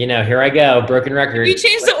 Here I go. Broken record. You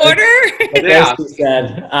changed the order? Yeah.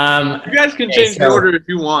 Said. You guys can change the order if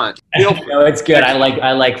you want. No, it's good.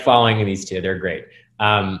 I like following these two. They're great.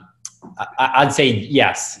 I'd say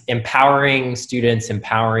yes. Empowering students,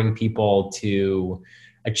 empowering people to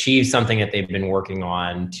achieve something that they've been working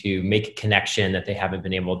on, to make a connection that they haven't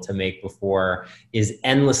been able to make before, is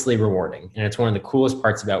endlessly rewarding. And it's one of the coolest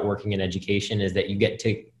parts about working in education is that you get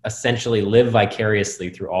to essentially live vicariously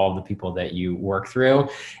through all of the people that you work through.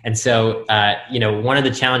 And so, one of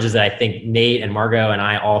the challenges that I think Nate and Margot and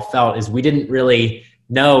I all felt is we didn't really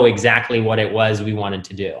know exactly what it was we wanted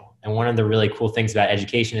to do. And one of the really cool things about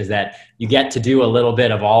education is that you get to do a little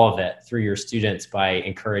bit of all of it through your students by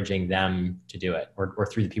encouraging them to do it, or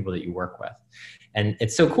through the people that you work with. And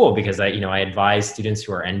it's so cool because I advise students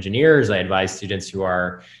who are engineers, I advise students who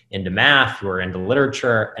are into math, who are into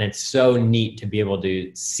literature, and it's so neat to be able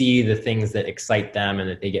to see the things that excite them and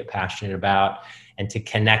that they get passionate about, and to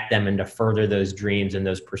connect them and to further those dreams and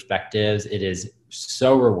those perspectives. It is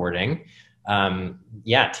so rewarding.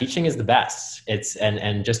 yeah, teaching is the best.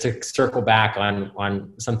 And just to circle back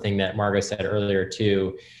on something that Margot said earlier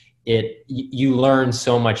too, you learn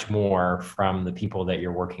so much more from the people that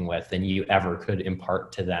you're working with than you ever could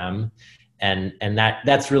impart to them. And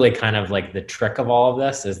that's really kind of like the trick of all of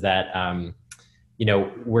this, is that,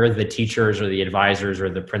 we're the teachers or the advisors or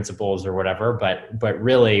the principals or whatever, but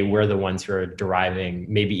really we're the ones who are deriving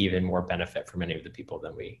maybe even more benefit from any of the people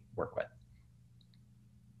that we work with.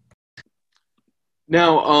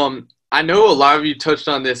 Now, I know a lot of you touched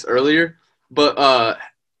on this earlier, but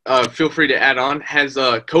feel free to add on. Has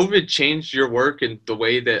COVID changed your work and the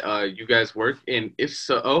way that you guys work? And if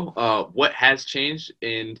so, what has changed?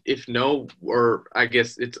 And if no, or I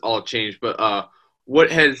guess it's all changed, but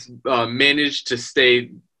what has managed to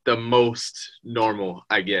stay the most normal,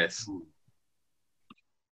 I guess?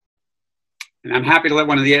 And I'm happy to let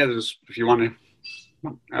one of the others, if you want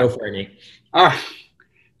to. Go for it, Nate. All right.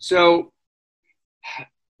 So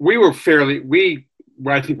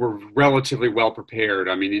I think we're relatively well prepared.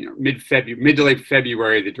 I mean, in mid to late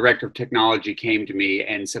February, the director of technology came to me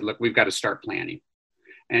and said, look, we've got to start planning.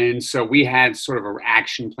 And so we had sort of an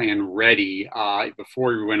action plan ready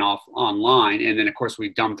before we went off online. And then, of course, we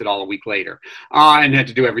dumped it all a week later and had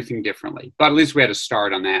to do everything differently. But at least we had a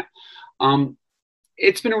start on that.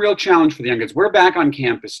 It's been a real challenge for the young kids. We're back on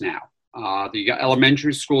campus now. The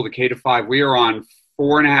elementary school, the K-5, we are on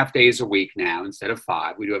 4.5 days a week now instead of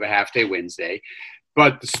 5. We do have a half-day Wednesday.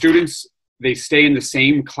 But the students, they stay in the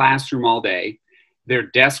same classroom all day. Their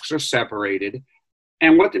desks are separated.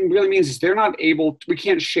 And what it really means is we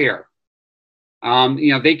can't share.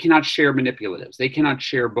 They cannot share manipulatives. They cannot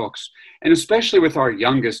share books. And especially with our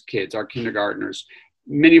youngest kids, our kindergartners,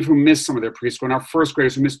 many of whom miss some of their preschool, and our first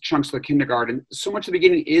graders who miss chunks of the kindergarten, so much of the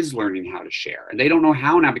beginning is learning how to share. And they don't know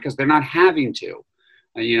how now because they're not having to.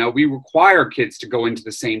 We require kids to go into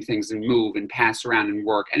the same things and move and pass around and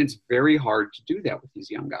work. And it's very hard to do that with these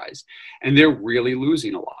young guys. And they're really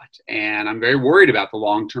losing a lot. And I'm very worried about the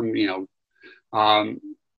long-term,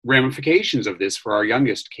 ramifications of this for our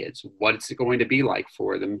youngest kids. What's it going to be like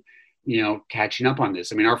for them, catching up on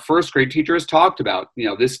this? I mean, our first grade teacher has talked about,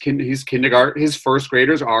 his first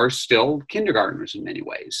graders are still kindergartners in many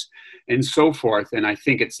ways and so forth. And I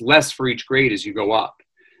think it's less for each grade as you go up.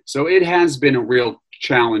 So it has been a real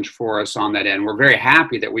challenge for us on that end. We're very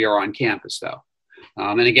happy that we are on campus though.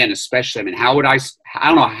 And again, especially, I mean, I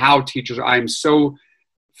don't know how teachers, I'm so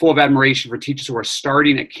full of admiration for teachers who are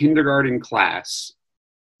starting a kindergarten class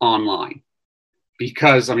online.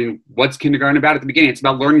 Because, I mean, what's kindergarten about at the beginning? It's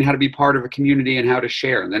about learning how to be part of a community and how to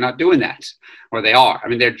share. And they're not doing that, or they are. I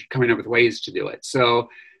mean, they're coming up with ways to do it. So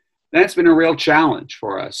that's been a real challenge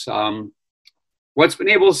for us. What's been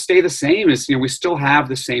able to stay the same is, we still have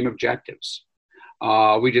the same objectives.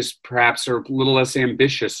 We just perhaps are a little less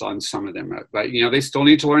ambitious on some of them. But, they still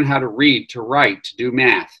need to learn how to read, to write, to do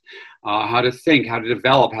math, how to think, how to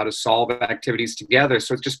develop, how to solve activities together.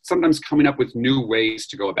 So it's just sometimes coming up with new ways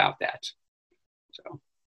to go about that. So.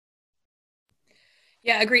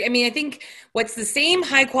 Yeah, I agree. I mean, I think what's the same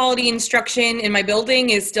high quality instruction in my building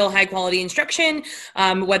is still high quality instruction,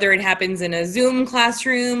 whether it happens in a Zoom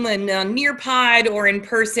classroom and on Nearpod or in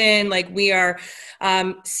person. Like, we are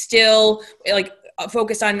still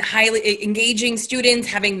focused on highly engaging students,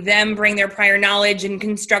 having them bring their prior knowledge and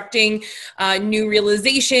constructing new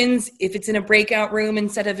realizations. If it's in a breakout room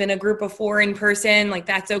instead of in a group of 4 in person,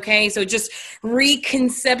 that's okay. So just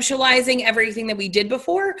reconceptualizing everything that we did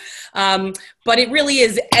before. But it really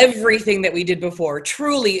is everything that we did before.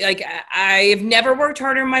 Truly, I've never worked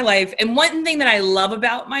harder in my life. And one thing that I love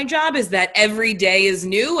about my job is that every day is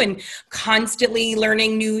new and constantly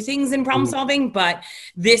learning new things and problem solving. But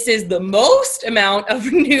this is the most amount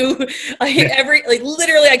of new,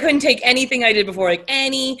 literally I couldn't take anything I did before,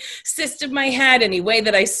 any system I had, any way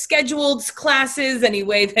that I scheduled classes, any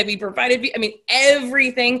way that we provided,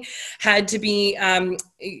 everything had to be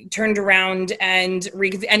turned around and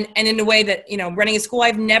in a way that, running a school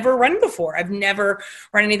I've never run before. I've never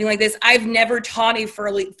run anything like this. I've never taught a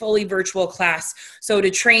fully virtual class. So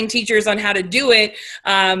to train teachers on how to do it,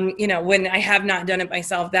 when I have not done it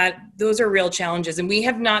myself, those are real challenges. And we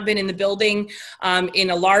have not been in the building in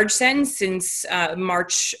a large sense since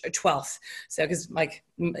March 12th. So, because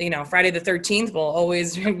Friday the 13th will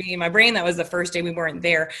always be in my brain. That was the first day we weren't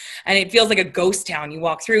there. And it feels like a ghost town. You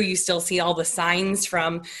walk through, you still see all the signs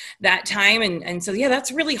from that time. And so, yeah,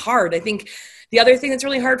 that's really hard. I think the other thing that's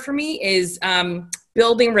really hard for me is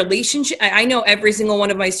building relationship. I know every single one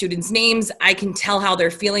of my students' names. I can tell how they're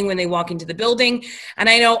feeling when they walk into the building. And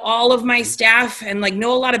I know all of my staff and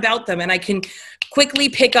know a lot about them. And I can quickly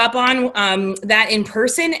pick up on that in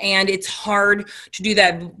person, and it's hard to do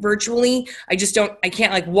that virtually. I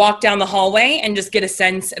can't like walk down the hallway and just get a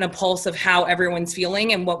sense and a pulse of how everyone's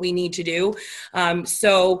feeling and what we need to do.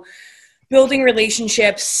 So building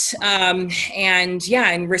relationships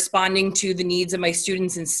and responding to the needs of my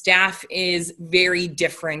students and staff is very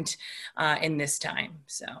different in this time.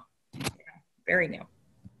 So very new.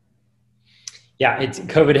 Yeah,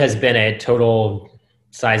 COVID has been a total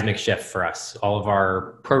seismic shift for us. All of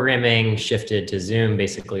our programming shifted to Zoom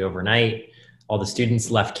basically overnight. All the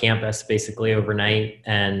students left campus basically overnight.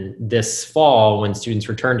 And this fall, when students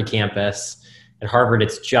return to campus at Harvard,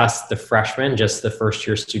 it's just the freshmen, just the first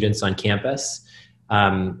year students on campus.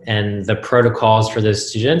 And the protocols for those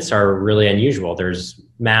students are really unusual. There's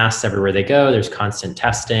masks everywhere they go. There's constant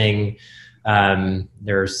testing.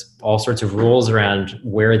 There's all sorts of rules around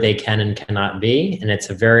where they can and cannot be. And it's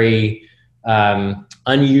a very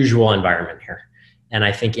unusual environment here. And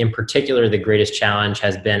I think in particular, the greatest challenge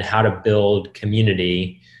has been how to build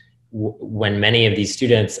community when many of these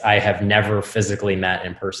students I have never physically met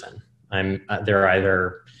in person. They're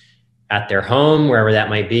either at their home, wherever that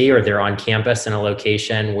might be, or they're on campus in a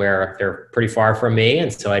location where they're pretty far from me.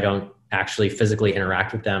 And so I don't actually physically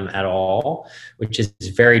interact with them at all, which is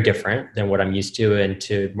very different than what I'm used to. And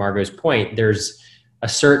to Margot's point, there's a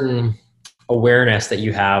certain awareness that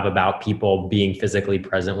you have about people being physically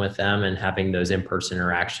present with them and having those in-person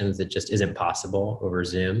interactions that just isn't possible over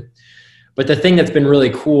Zoom. But the thing that's been really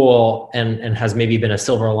cool and has maybe been a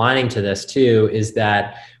silver lining to this too, is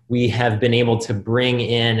that we have been able to bring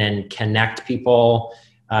in and connect people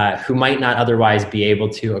who might not otherwise be able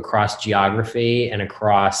to across geography and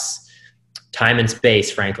across time and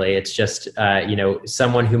space, frankly. It's just,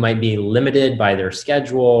 someone who might be limited by their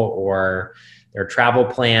schedule or their travel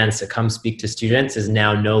plans to come speak to students is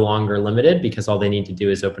now no longer limited, because all they need to do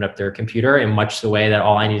is open up their computer, in much the way that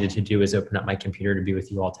all I needed to do is open up my computer to be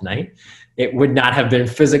with you all tonight. It would not have been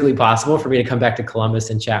physically possible for me to come back to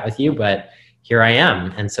Columbus and chat with you, but here I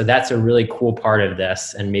am. And so that's a really cool part of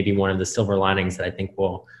this, and maybe one of the silver linings that I think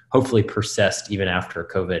will hopefully persist even after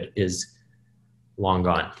COVID is long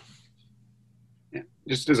gone.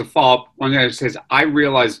 Just as a follow-up, one thing I say is I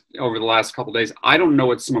realized over the last couple of days, I don't know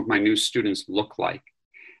what some of my new students look like,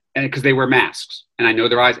 and because they wear masks, and I know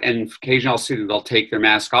their eyes, and occasionally I'll see that they'll take their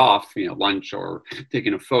mask off, lunch or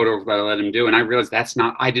taking a photo of what I let them do, and I realized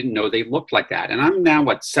I didn't know they looked like that, and I'm now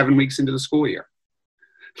 7 weeks into the school year,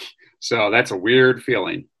 so that's a weird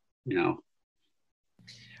feeling,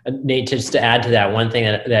 Nate, just to add to that, one thing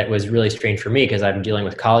that was really strange for me, because I'm dealing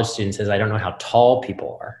with college students, is I don't know how tall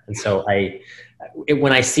people are, and so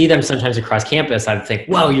when I see them sometimes across campus, I think,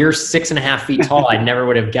 whoa, you're 6.5 feet tall. I never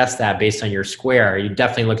would have guessed that based on your square. You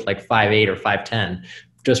definitely looked like 5'8" or 5'10"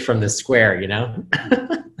 just from the square,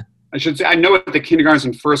 I should say, I know what the kindergartners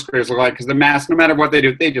and first graders look like, because the masks, no matter what they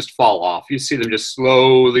do, they just fall off. You see them just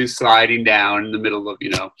slowly sliding down in the middle of,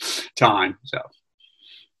 time. So.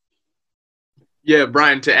 Yeah,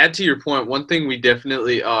 Brian, to add to your point, one thing we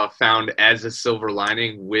definitely found as a silver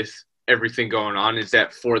lining with everything going on is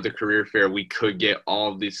that for the career fair, we could get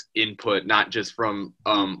all of this input, not just from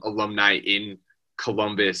alumni in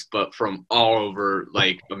Columbus, but from all over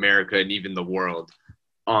America and even the world.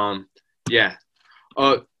 For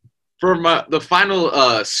the final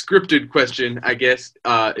scripted question, I guess,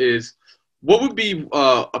 is what would be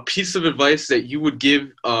a piece of advice that you would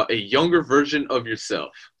give a younger version of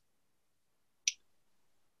yourself?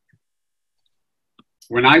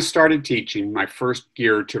 When I started teaching, my first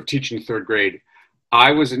year to teaching third grade,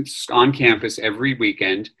 I was on campus every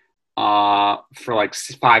weekend for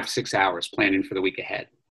 5-6 hours planning for the week ahead.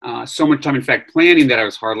 So much time, in fact, planning that I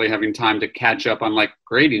was hardly having time to catch up on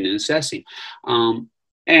grading and assessing.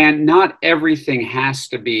 And not everything has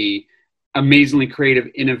to be amazingly creative,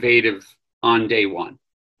 innovative on day one,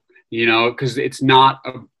 because it's not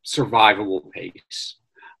a survivable pace.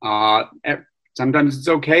 Sometimes it's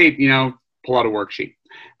okay, pull out a worksheet.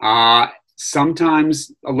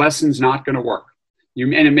 Sometimes a lesson's not going to work.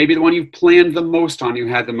 And it may be the one you've planned the most on, you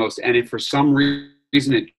had the most, and if for some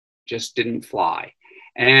reason it just didn't fly.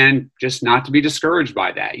 And just not to be discouraged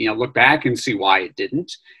by that. Look back and see why it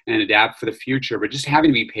didn't and adapt for the future, but just having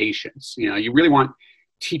to be patient. You really want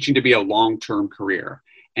teaching to be a long-term career.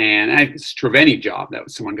 And it's true of any job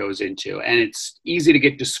that someone goes into. And it's easy to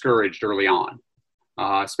get discouraged early on.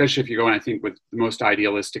 Especially if you're going, I think, with the most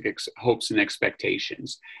idealistic hopes and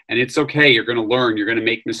expectations. And it's okay. You're going to learn. You're going to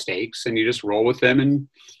make mistakes, and you just roll with them and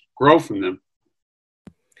grow from them.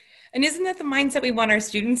 And isn't that the mindset we want our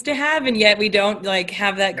students to have? And yet we don't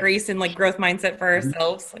have that grace and growth mindset for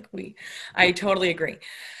ourselves. I totally agree.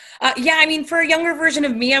 Yeah, I mean, for a younger version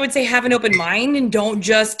of me, I would say have an open mind and don't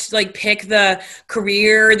just like pick the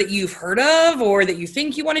career that you've heard of or that you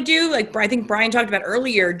think you want to do. Like I think Brian talked about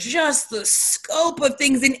earlier, just the scope of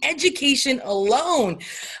things in education alone.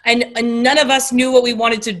 And none of us knew what we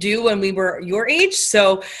wanted to do when we were your age.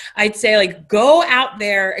 So I'd say like go out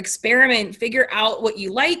there, experiment, figure out what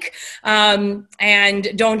you like, and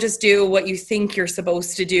don't just do what you think you're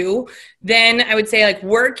supposed to do. Then I would say like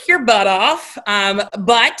work your butt off,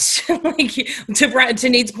 but like to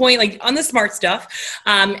Nate's point, like on the smart stuff,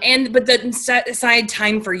 but then set aside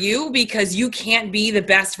time for you because you can't be the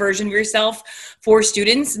best version of yourself for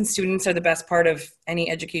students, and students are the best part of any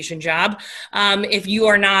education job. If you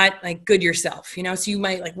are not like good yourself, so you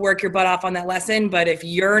might like work your butt off on that lesson, but if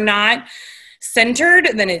you're not centered,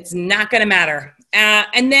 then it's not going to matter.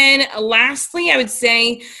 And then lastly, I would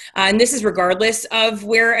say, and this is regardless of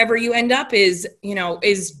wherever you end up, is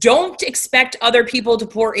don't expect other people to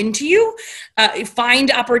pour into you.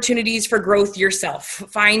 Find opportunities for growth yourself.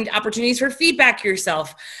 Find opportunities for feedback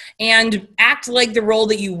yourself. And act like the role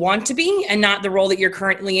that you want to be and not the role that you're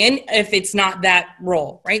currently in if it's not that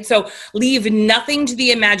role, right? So leave nothing to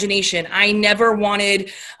the imagination. I never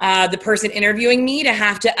wanted the person interviewing me to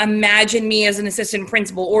have to imagine me as an assistant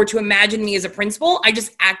principal or to imagine me as a principal. I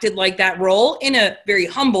just acted like that role in a very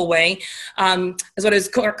humble way, as what I was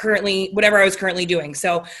whatever I was currently doing.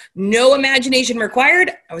 So no imagination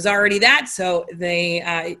required. I was already that. So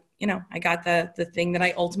I got the thing that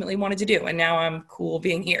I ultimately wanted to do, and now I'm cool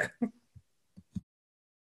being here.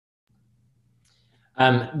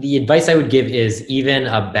 The advice I would give is even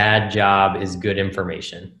a bad job is good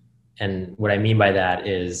information. And what I mean by that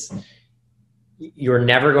is you're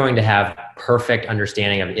never going to have perfect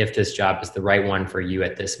understanding of if this job is the right one for you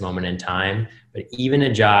at this moment in time. But even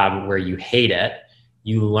a job where you hate it,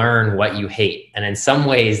 you learn what you hate. And in some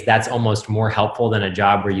ways, that's almost more helpful than a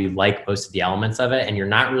job where you like most of the elements of it and you're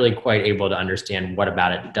not really quite able to understand what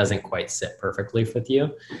about it doesn't quite sit perfectly with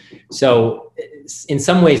you. So in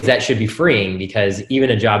some ways, that should be freeing because even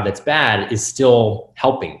a job that's bad is still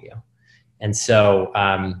helping you. And so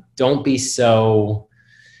don't be so...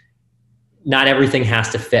 Not everything has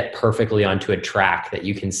to fit perfectly onto a track that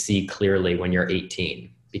you can see clearly when you're 18.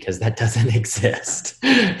 Because that doesn't exist.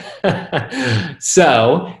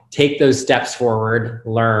 So take those steps forward,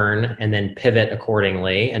 learn, and then pivot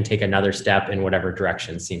accordingly and take another step in whatever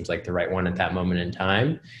direction seems like the right one at that moment in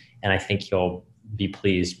time. And I think you'll be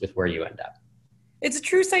pleased with where you end up. It's a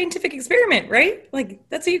true scientific experiment, right? Like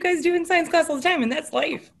that's what you guys do in science class all the time, and that's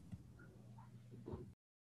life.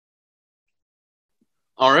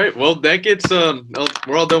 All right. Well, that gets,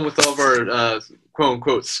 we're all done with all of our quote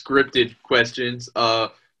unquote scripted questions.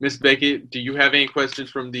 Ms. Beckett, do you have any questions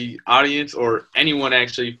from the audience or anyone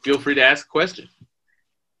actually? Feel free to ask a question.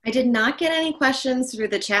 I did not get any questions through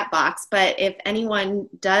the chat box, but if anyone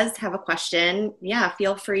does have a question, yeah,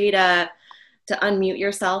 feel free to unmute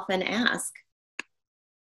yourself and ask.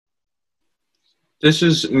 This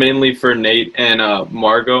is mainly for Nate and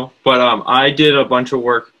Margot, but I did a bunch of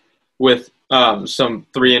work with some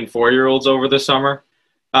 3- and 4-year-olds over the summer,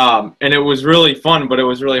 and it was really fun, but it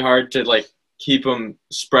was really hard to like keep them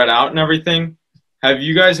spread out and everything. Have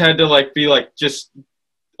you guys had to be just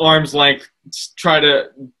arm's length, try to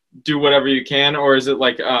do whatever you can, or is it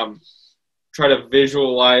try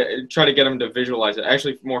to get them to visualize it?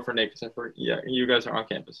 Actually, more for Nate, because you guys are on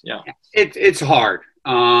campus. Yeah, it's hard.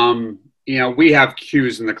 We have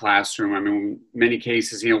cues in the classroom. I mean, in many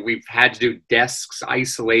cases, we've had to do desks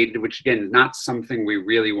isolated, which again, is not something we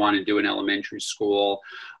really want to do in elementary school.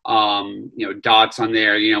 Dots on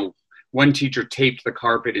there, one teacher taped the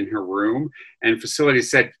carpet in her room, and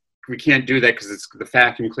facilities said, we can't do that because the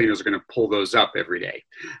vacuum cleaners are going to pull those up every day,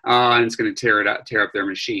 and it's going to tear up their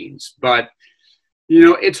machines. But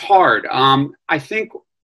it's hard. I think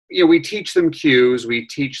we teach them cues. We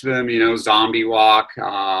teach them zombie walk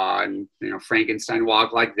and Frankenstein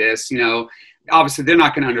walk like this. Obviously they're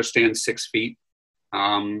not going to understand 6 feet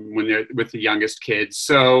when they're with the youngest kids.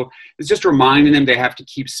 So it's just reminding them they have to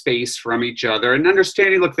keep space from each other and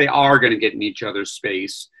understanding, look, they are going to get in each other's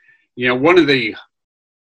space. One of the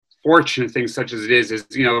fortunate things, such as it is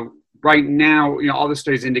right now, all the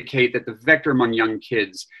studies indicate that the vector among young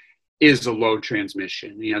kids is a low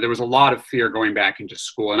transmission. There was a lot of fear going back into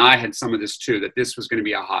school, and I had some of this too, that this was going to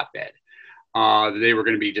be a hotbed. They were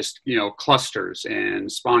going to be just, clusters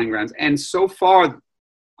and spawning grounds. And so far,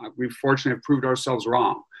 we fortunately have proved ourselves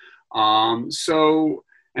wrong. And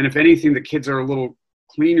if anything, the kids are a little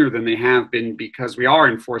cleaner than they have been because we are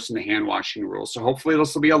enforcing the hand washing rules. So hopefully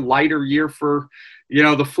this will be a lighter year for,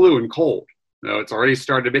 the flu and cold. It's already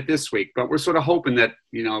started a bit this week, but we're sort of hoping that,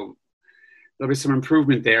 there'll be some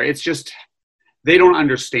improvement there. It's just, they don't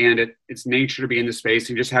understand it. It's nature to be in the space.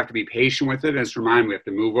 You just have to be patient with it. As a reminder, we have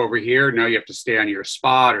to move over here. No, you have to stay on your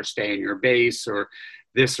spot or stay in your base or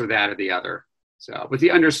this or that or the other. So with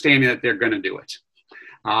the understanding that they're going to do it.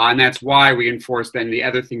 And that's why we enforce then the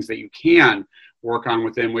other things that you can work on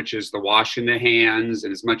with them, which is the washing the hands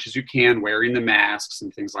and as much as you can, wearing the masks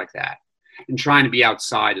and things like that. And trying to be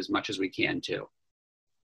outside as much as we can too.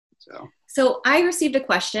 So I received a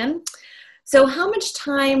question. So how much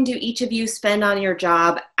time do each of you spend on your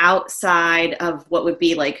job outside of what would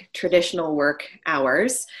be like traditional work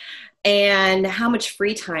hours? And how much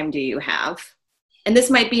free time do you have? And this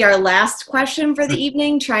might be our last question for the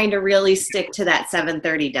evening, trying to really stick to that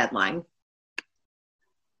 7:30 deadline.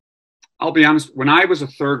 I'll be honest, when I was a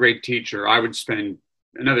third grade teacher, I would spend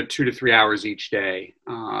another 2 to 3 hours each day.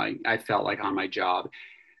 I felt like on my job.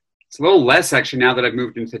 It's a little less actually now that I've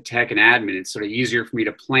moved into tech and admin. It's sort of easier for me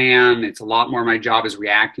to plan. It's a lot more. My job is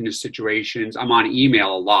reacting to situations. I'm on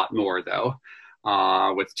email a lot more though,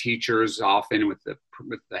 with teachers often, with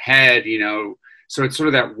the head, you know. So it's sort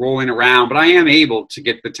of that rolling around, but I am able to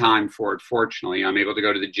get the time for it. Fortunately, I'm able to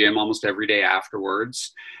go to the gym almost every day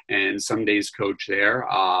afterwards, and some days coach there.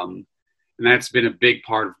 And that's been a big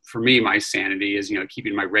part for me. My sanity is, you know,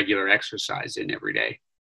 keeping my regular exercise in every day.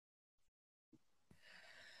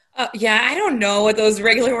 Yeah, I don't know what those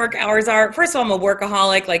regular work hours are. First of all, I'm a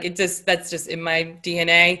workaholic. Like that's just in my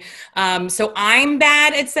DNA. So I'm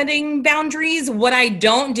bad at setting boundaries. What I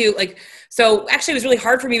don't do, so actually it was really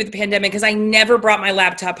hard for me with the pandemic because I never brought my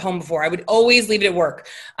laptop home before. I would always leave it at work,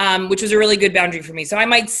 which was a really good boundary for me. So I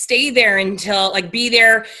might stay there until be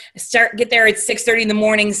there, get there at 6:30 in the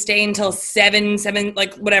morning, stay until 7,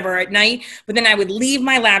 whatever at night. But then I would leave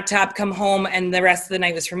my laptop, come home, and the rest of the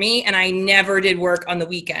night was for me. And I never did work on the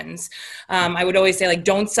weekends. I would always say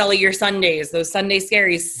don't sully your Sundays. Those Sunday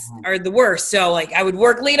scaries are the worst. So I would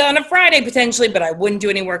work late on a Friday potentially, but I wouldn't do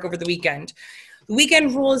any work over the weekend. The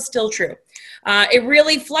weekend rule is still true. It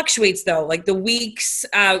really fluctuates though. The weeks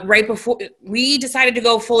right before we decided to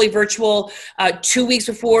go fully virtual, 2 weeks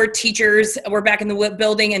before teachers were back in the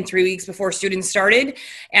building and 3 weeks before students started.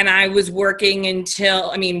 And I was working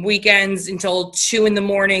weekends until 2 in the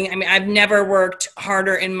morning. I've never worked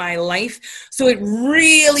harder in my life. So it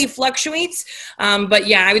really fluctuates. But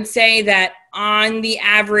yeah, I would say that on the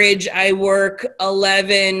average, I work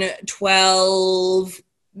 11, 12,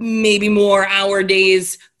 maybe more hour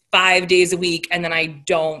days, 5 days a week, and then I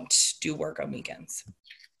don't do work on weekends.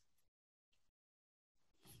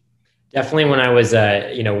 Definitely when I was,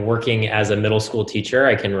 working as a middle school teacher,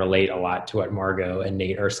 I can relate a lot to what Margot and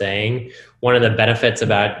Nate are saying. One of the benefits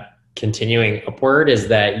about continuing upward is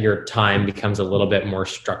that your time becomes a little bit more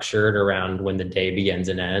structured around when the day begins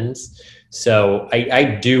and ends. So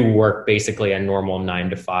I do work basically a normal 9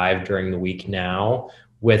 to 5 during the week now,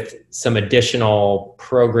 with some additional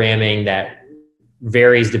programming that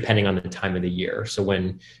varies depending on the time of the year. So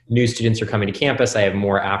when new students are coming to campus, I have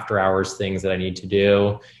more after hours things that I need to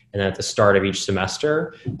do, and then at the start of each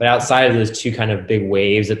semester. But outside of those two kind of big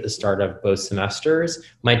waves at the start of both semesters,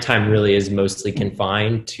 my time really is mostly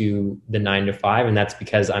confined to the 9 to 5. And that's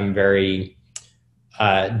because I'm very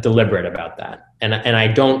deliberate about that. And I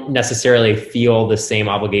don't necessarily feel the same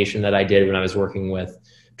obligation that I did when I was working with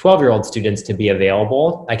 12-year-old students to be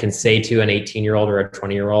available. I can say to an 18-year-old or a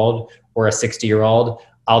 20-year-old or a 60-year-old,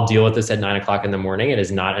 I'll deal with this at 9 o'clock in the morning. It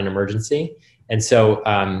is not an emergency. And so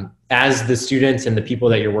as the students and the people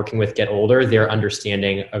that you're working with get older, their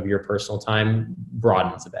understanding of your personal time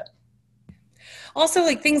broadens a bit.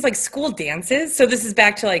 Also, things like school dances. So this is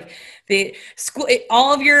back to the school,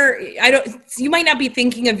 you might not be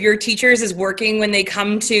thinking of your teachers as working when they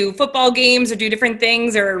come to football games or do different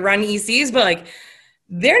things or run ECs, but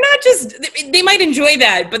they're not just, they might enjoy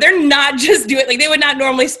that, but they're not just doing it. They would not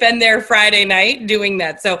normally spend their Friday night doing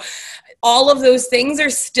that. So all of those things are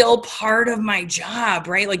still part of my job,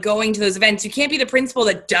 right? Going to those events. You can't be the principal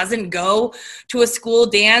that doesn't go to a school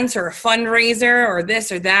dance or a fundraiser or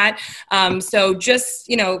this or that. So just,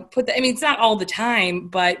 it's not all the time,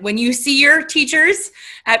 but when you see your teachers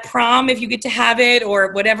at prom, if you get to have it,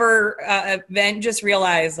 or whatever event, just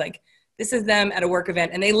realize this is them at a work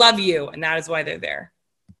event and they love you, and that is why they're there.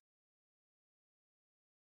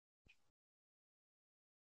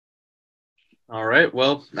 All right.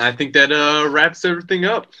 Well, I think that wraps everything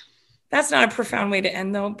up. That's not a profound way to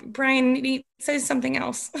end, though. Brian, say something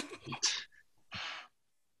else.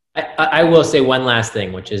 I will say one last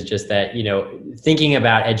thing, which is just that, thinking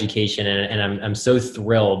about education, and I'm so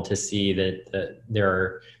thrilled to see that there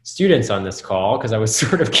are students on this call, because I was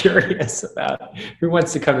sort of curious about who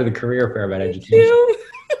wants to come to the career fair about education.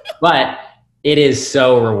 But It is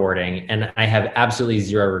so rewarding, and I have absolutely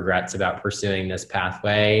zero regrets about pursuing this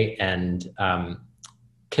pathway, and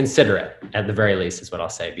consider it at the very least is what I'll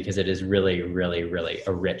say, because it is really, really, really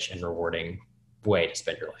a rich and rewarding way to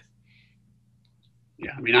spend your life.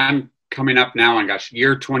 Yeah, I mean, I'm coming up now on,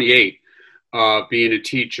 year 28 being a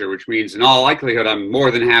teacher, which means in all likelihood, I'm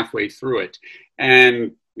more than halfway through it.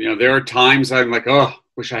 And, there are times I'm like, oh,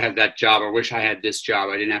 wish I had that job, or wish I had this job.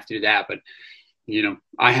 I didn't have to do that. But,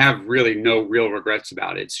 I have really no real regrets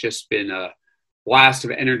about it. It's just been a blast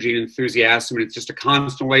of energy and enthusiasm. And it's just a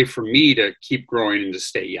constant way for me to keep growing and to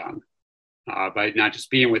stay young. By not just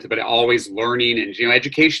being with it, but always learning. And,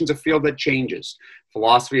 education's a field that changes.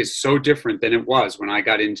 Philosophy is so different than it was when I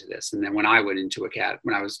got into this. And then when I went into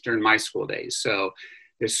when I was during my school days. So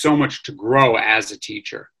there's so much to grow as a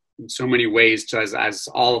teacher, in so many ways to, as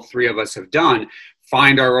all three of us have done,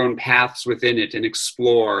 find our own paths within it and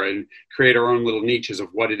explore and create our own little niches of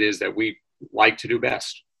what it is that we like to do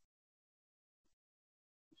best.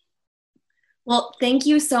 Well, thank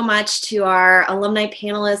you so much to our alumni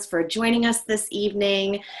panelists for joining us this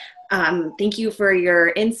evening. Thank you for your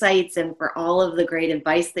insights and for all of the great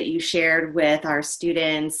advice that you shared with our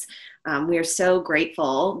students. We are so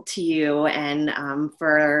grateful to you and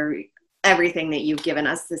for everything that you've given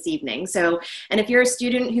us this evening. And if you're a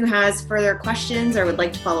student who has further questions or would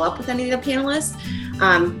like to follow up with any of the panelists,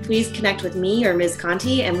 please connect with me or Ms.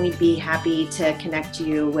 Conti, and we'd be happy to connect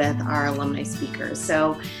you with our alumni speakers.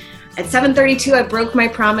 So at 7:32, I broke my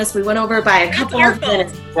promise. We went over by a couple of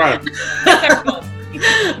minutes. Right.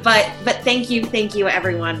 But thank you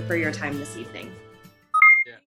everyone for your time this evening.